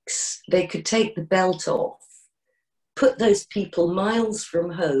 weeks, they could take the belt off, put those people miles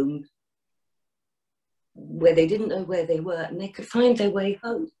from home where they didn't know where they were, and they could find their way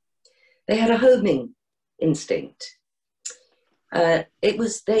home. They had a homing instinct. They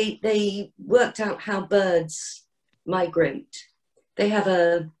worked out how birds migrate. They have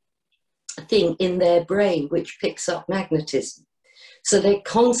a thing in their brain which picks up magnetism. So they're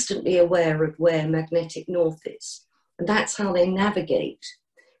constantly aware of where magnetic north is. And that's how they navigate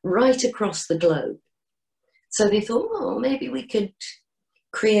right across the globe. So they thought, oh, maybe we could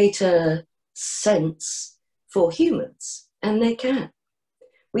create a sense for humans. And they can.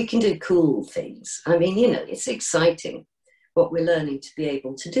 We can do cool things. I mean, it's exciting what we're learning to be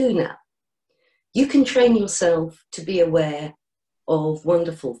able to do now. You can train yourself to be aware of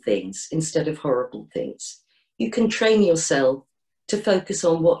wonderful things instead of horrible things. You can train yourself to focus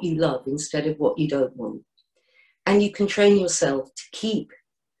on what you love instead of what you don't want. And you can train yourself to keep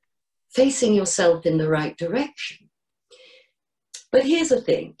facing yourself in the right direction. But here's the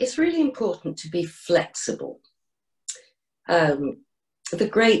thing, it's really important to be flexible. The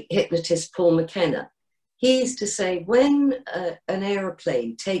great hypnotist Paul McKenna, he used to say, when an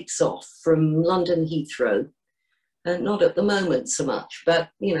aeroplane takes off from London Heathrow, not at the moment so much, but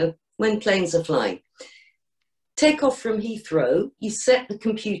when planes are flying, take off from Heathrow, you set the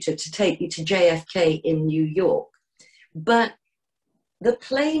computer to take you to JFK in New York, but the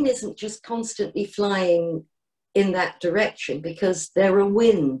plane isn't just constantly flying in that direction because there are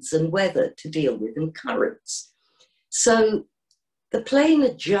winds and weather to deal with and currents. So the plane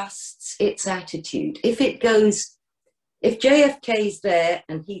adjusts its attitude. If JFK is there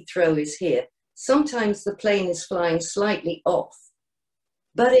and Heathrow is here, sometimes the plane is flying slightly off,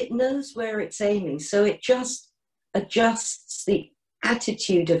 but it knows where it's aiming. So it just adjusts the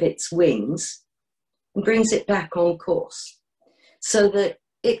attitude of its wings and brings it back on course so that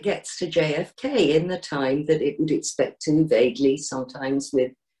it gets to JFK in the time that it would expect to, vaguely, sometimes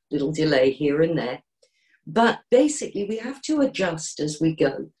with little delay here and there. But basically, we have to adjust as we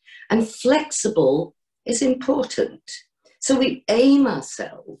go. And flexible is important. So we aim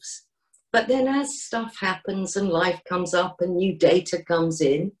ourselves. But then as stuff happens and life comes up and new data comes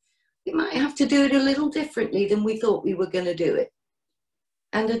in, we might have to do it a little differently than we thought we were going to do it.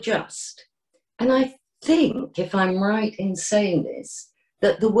 And adjust. And I think, if I'm right in saying this,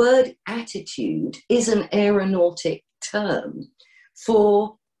 that the word attitude is an aeronautic term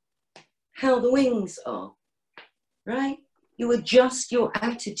for how the wings are, right? You adjust your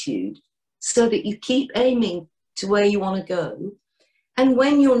attitude so that you keep aiming to where you want to go. And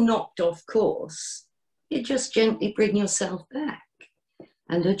when you're knocked off course, you just gently bring yourself back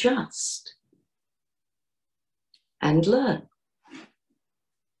and adjust and learn.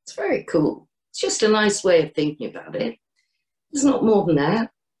 It's very cool. It's just a nice way of thinking about it. There's not more than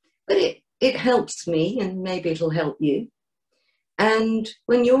that, but it helps me, and maybe it'll help you. And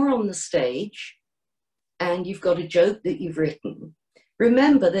when you're on the stage and you've got a joke that you've written,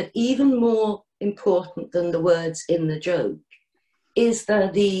 remember that even more important than the words in the joke is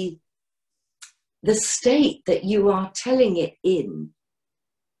the state that you are telling it in.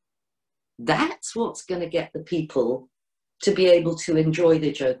 That's what's going to get the people to be able to enjoy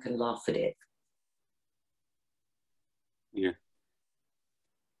the joke and laugh at it. Yeah.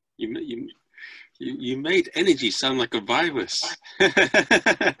 You made energy sound like a virus.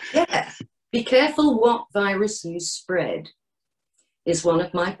 Yeah. Be careful what virus you spread is one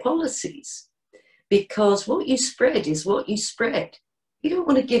of my policies, because what you spread is what you spread. You don't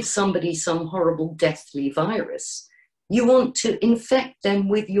want to give somebody some horrible deathly virus. You want to infect them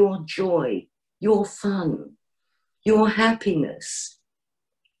with your joy, your fun, your happiness,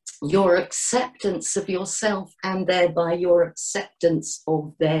 your acceptance of yourself, and thereby your acceptance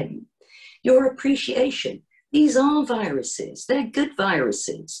of them, your appreciation. These are viruses. They're good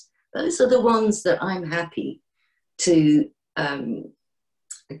viruses. those are the ones that I'm happy to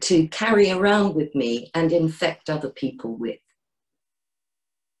carry around with me and infect other people with.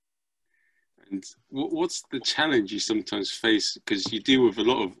 And what's the challenge you sometimes face? Because you deal with a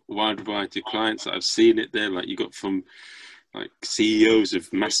lot of wide variety of clients. I've seen it there, like you got from like CEOs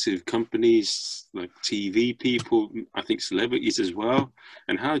of massive companies, like TV people, I think celebrities as well.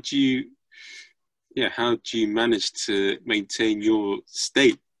 And how do you manage to maintain your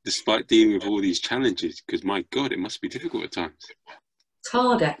state despite dealing with all these challenges? Because my God, it must be difficult at times. It's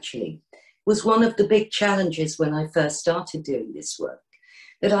hard, actually. It was one of the big challenges when I first started doing this work,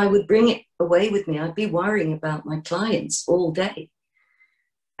 that I would bring it away with me. I'd be worrying about my clients all day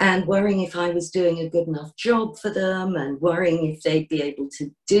and worrying if I was doing a good enough job for them and worrying if they'd be able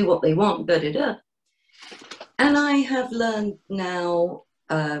to do what they want, And I have learned now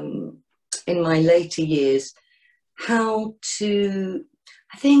in my later years how to,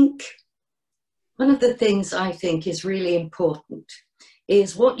 I think, one of the things I think is really important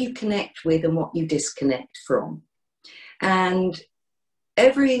is what you connect with and what you disconnect from. And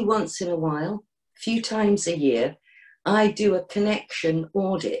every once in a while, a few times a year, I do a connection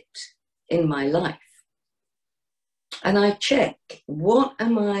audit in my life. And I check, what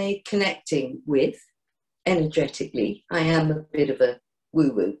am I connecting with energetically? I am a bit of a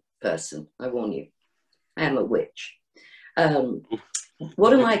woo-woo person, I warn you. I am a witch.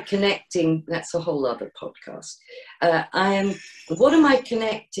 What am I connecting? That's a whole other podcast. What am I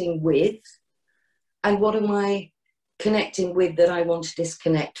connecting with? And what am I connecting with that I want to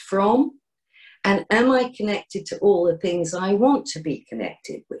disconnect from? And am I connected to all the things I want to be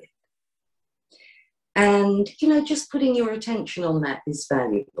connected with? And, just putting your attention on that is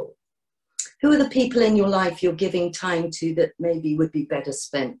valuable. Who are the people in your life you're giving time to that maybe would be better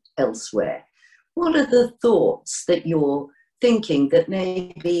spent elsewhere? What are the thoughts that you're thinking that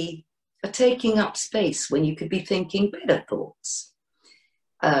maybe are taking up space when you could be thinking better thoughts?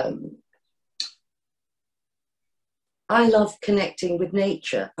 I love connecting with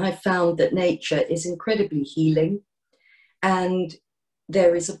nature. I found that nature is incredibly healing, and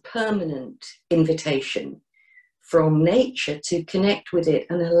there is a permanent invitation from nature to connect with it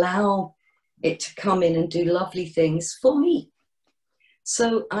and allow it to come in and do lovely things for me.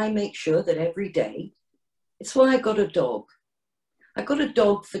 So I make sure that every day, it's why I got a dog. I got a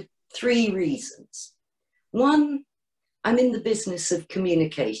dog for 3 reasons. One, I'm in the business of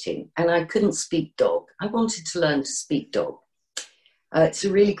communicating and I couldn't speak dog. I wanted to learn to speak dog. It's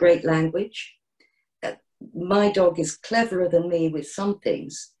a really great language. My dog is cleverer than me with some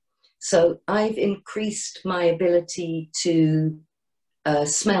things. So I've increased my ability to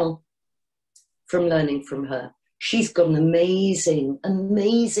smell from learning from her. She's got an amazing,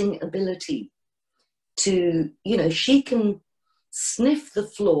 amazing ability to, she can sniff the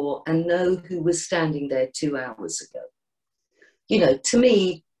floor and know who was standing there 2 hours ago. To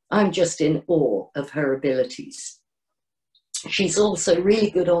me, I'm just in awe of her abilities. She's also really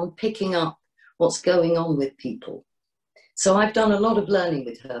good on picking up what's going on with people. So I've done a lot of learning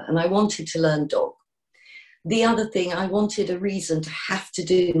with her, and I wanted to learn dog. The other thing, I wanted a reason to have to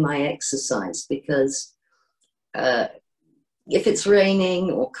do my exercise, because if it's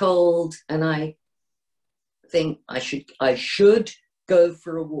raining or cold and I think I should go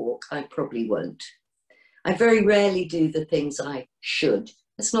for a walk, I probably won't. I very rarely do the things I should.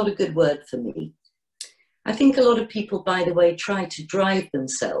 That's not a good word for me. I think a lot of people, by the way, try to drive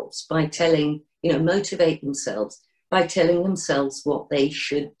themselves by telling, motivate themselves by telling themselves what they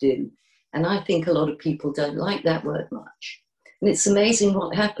should do. And I think a lot of people don't like that word much. And it's amazing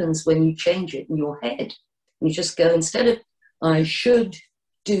what happens when you change it in your head. You just go, instead of, I should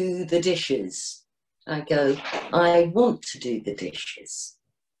do the dishes, I go, I want to do the dishes.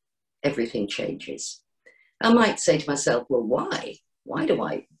 Everything changes. I might say to myself, well, why? Why do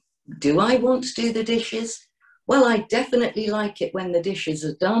I want to do the dishes? Well, I definitely like it when the dishes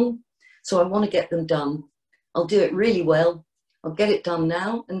are done. So I want to get them done. I'll do it really well. I'll get it done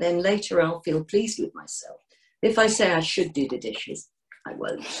now. And then later I'll feel pleased with myself. If I say I should do the dishes, I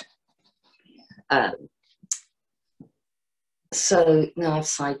won't. So now I've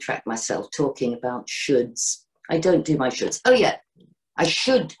sidetracked myself talking about shoulds. I don't do my shoulds. Oh yeah, I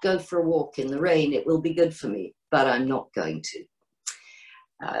should go for a walk in the rain. It will be good for me, but I'm not going to.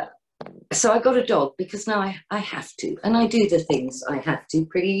 So I got a dog because now I have to, and I do the things I have to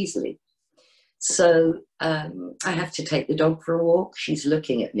pretty easily. So I have to take the dog for a walk. She's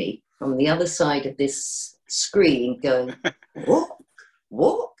looking at me from the other side of this screen going, walk,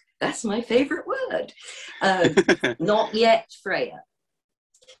 walk. That's my favorite word. Not yet, Freya.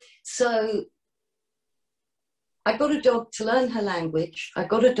 So I got a dog to learn her language. I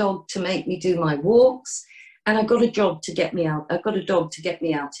got a dog to make me do my walks. And I got a job to get me out. I've got a dog to get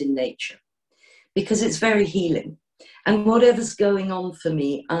me out in nature because it's very healing. And whatever's going on for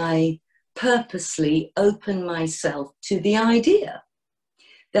me, I purposely open myself to the idea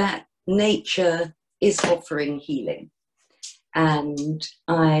that nature is offering healing. And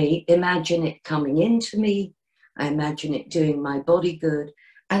I imagine it coming into me. I imagine it doing my body good.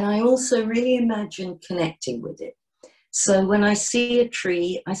 And I also really imagine connecting with it. So when I see a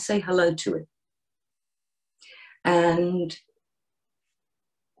tree, I say hello to it. And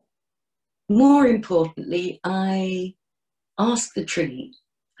more importantly, I ask the tree,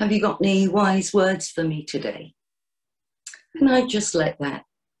 have you got any wise words for me today? And I just let that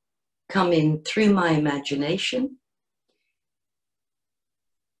come in through my imagination.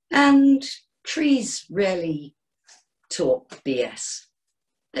 And trees rarely talk BS.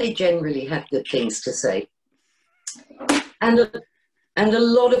 They generally have good things to say. And a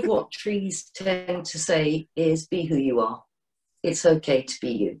lot of what trees tend to say is be who you are. It's okay to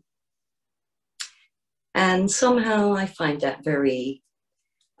be you. And somehow I find that very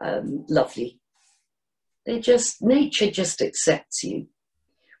lovely. Nature just accepts you.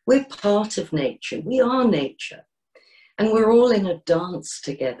 We're part of nature. We are nature. And we're all in a dance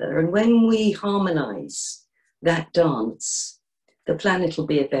together. And when we harmonize that dance, the planet will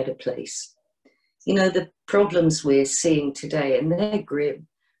be a better place. You know, the problems we're seeing today, and they're grim.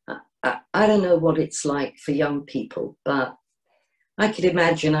 I don't know what it's like for young people, but I could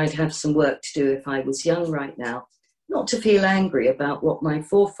imagine I'd have some work to do if I was young right now, not to feel angry about what my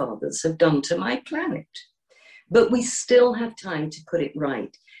forefathers have done to my planet. But we still have time to put it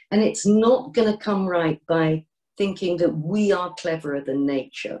right. And it's not going to come right by thinking that we are cleverer than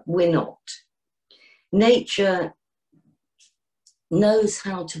nature. We're not. Nature knows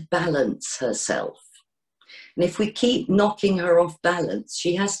how to balance herself. And if we keep knocking her off balance,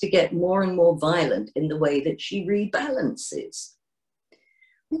 she has to get more and more violent in the way that she rebalances.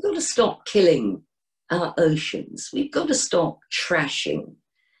 We've got to stop killing our oceans. We've got to stop trashing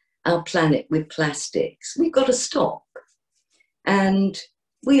our planet with plastics. We've got to stop. And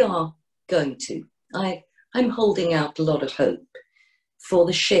we are going to. I'm holding out a lot of hope for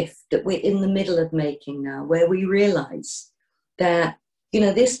the shift that we're in the middle of making now, where we realize that, you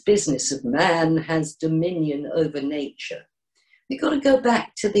know, this business of man has dominion over nature. We've got to go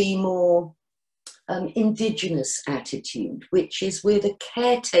back to the more indigenous attitude, which is we're the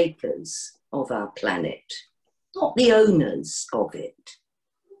caretakers of our planet, not the owners of it.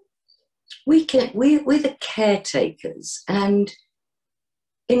 We're the caretakers, and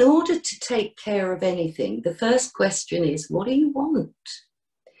in order to take care of anything, the first question is, what do you want?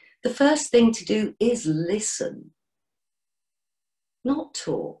 The first thing to do is listen, not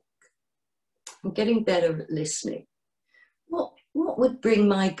talk. I'm getting better at listening. What would bring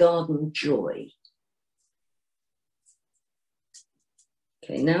my garden joy?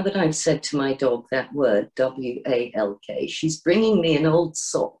 Okay, now that I've said to my dog that word, W-A-L-K, she's bringing me an old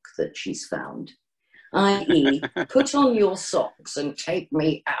sock that she's found, i.e., put on your socks and take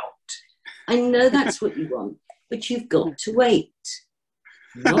me out. I know that's what you want, but you've got to wait.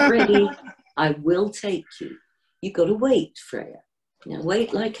 You're not ready. I will take you. You've got to wait, Freya. Now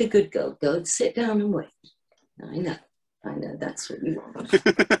wait like a good girl. Go and sit down and wait. I know, that's what you want.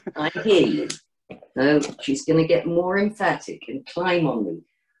 I hear you. No, she's going to get more emphatic and climb on me.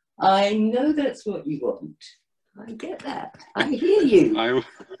 I know that's what you want. I get that. I hear you.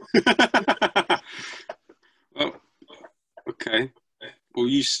 Well, okay. Well,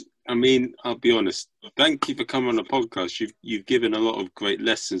 I'll be honest. Thank you for coming on the podcast. You've given a lot of great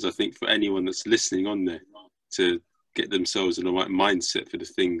lessons, I think, for anyone that's listening on there to get themselves in the right mindset for the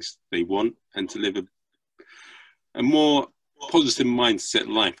things they want and to live a more positive mindset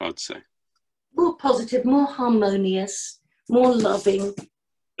life, I'd say. More positive, more harmonious, more loving,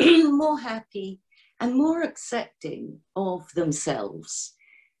 more happy, and more accepting of themselves.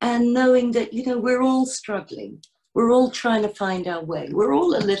 And knowing that, you know, we're all struggling. We're all trying to find our way. We're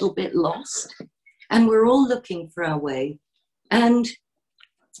all a little bit lost, and we're all looking for our way. And,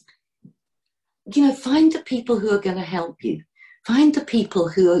 you know, find the people who are going to help you. Find the people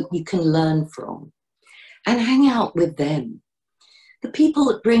who you can learn from and hang out with them. The people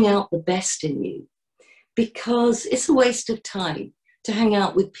that bring out the best in you, because it's a waste of time to hang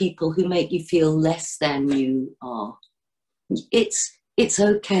out with people who make you feel less than you are. It's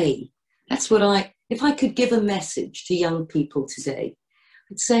okay. That's what if I could give a message to young people today,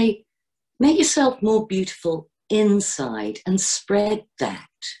 I'd say, make yourself more beautiful inside and spread that.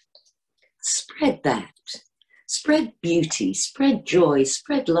 Spread that. Spread beauty, spread joy,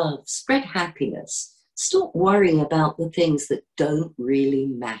 spread love, spread happiness. Stop worrying about the things that don't really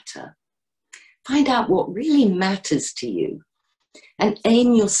matter. Find out what really matters to you and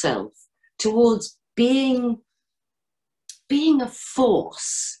aim yourself towards being a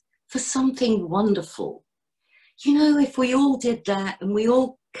force for something wonderful. You know, if we all did that and we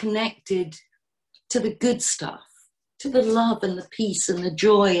all connected to the good stuff, to the love and the peace and the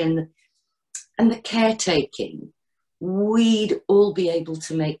joy and the caretaking, we'd all be able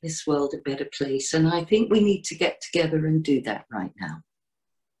to make this world a better place. And I think we need to get together and do that right now.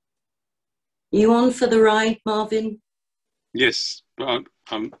 You on for the ride, Marvin? Yes, but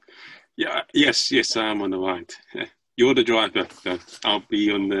yeah, yes, I am on the ride. You're the driver, so I'll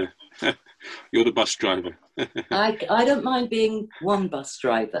be on the. You're the bus driver. I don't mind being one bus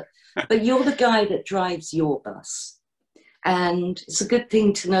driver, but you're the guy that drives your bus. And it's a good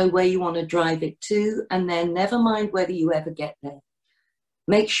thing to know where you want to drive it to, and then never mind whether you ever get there.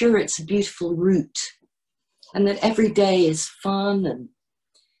 Make sure it's a beautiful route and that every day is fun and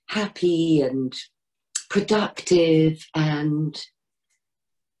happy and productive, and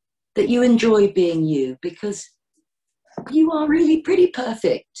that you enjoy being you, because you are really pretty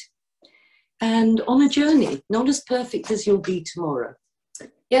perfect and on a journey, not as perfect as you'll be tomorrow.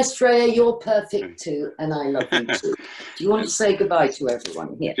 Yes, Freya, you're perfect too, and I love you too. Do you want to say goodbye to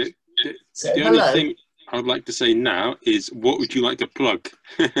everyone here? So the only thing I would like to say now is, what would you like to plug?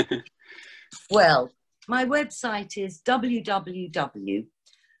 Well, my website is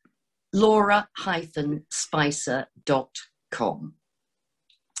www.laura-spicer.com.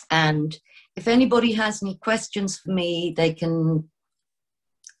 And if anybody has any questions for me, they can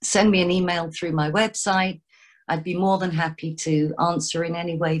send me an email through my website. I'd be more than happy to answer in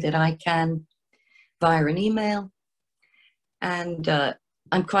any way that I can via an email. And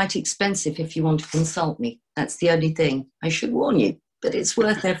I'm quite expensive if you want to consult me. That's the only thing. I should warn you, but it's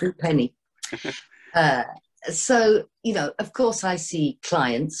worth every penny. So, you know, of course I see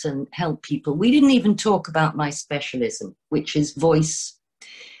clients and help people. We didn't even talk about my specialism, which is voice,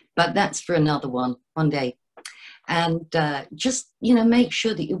 but that's for another one day. And just, you know, make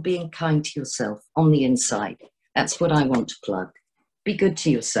sure that you're being kind to yourself on the inside. That's what I want to plug. Be good to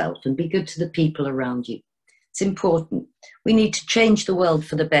yourself and be good to the people around you. It's important. We need to change the world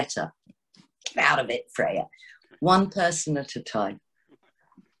for the better. Get out of it, Freya. One person at a time.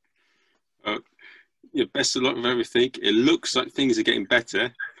 Yeah, best of luck with everything. It looks like things are getting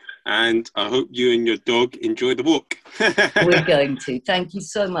better, and I hope you and your dog enjoy the walk. We're going to. Thank you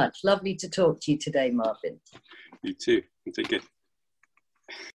so much. Lovely to talk to you today, Marvin. You too. Take care.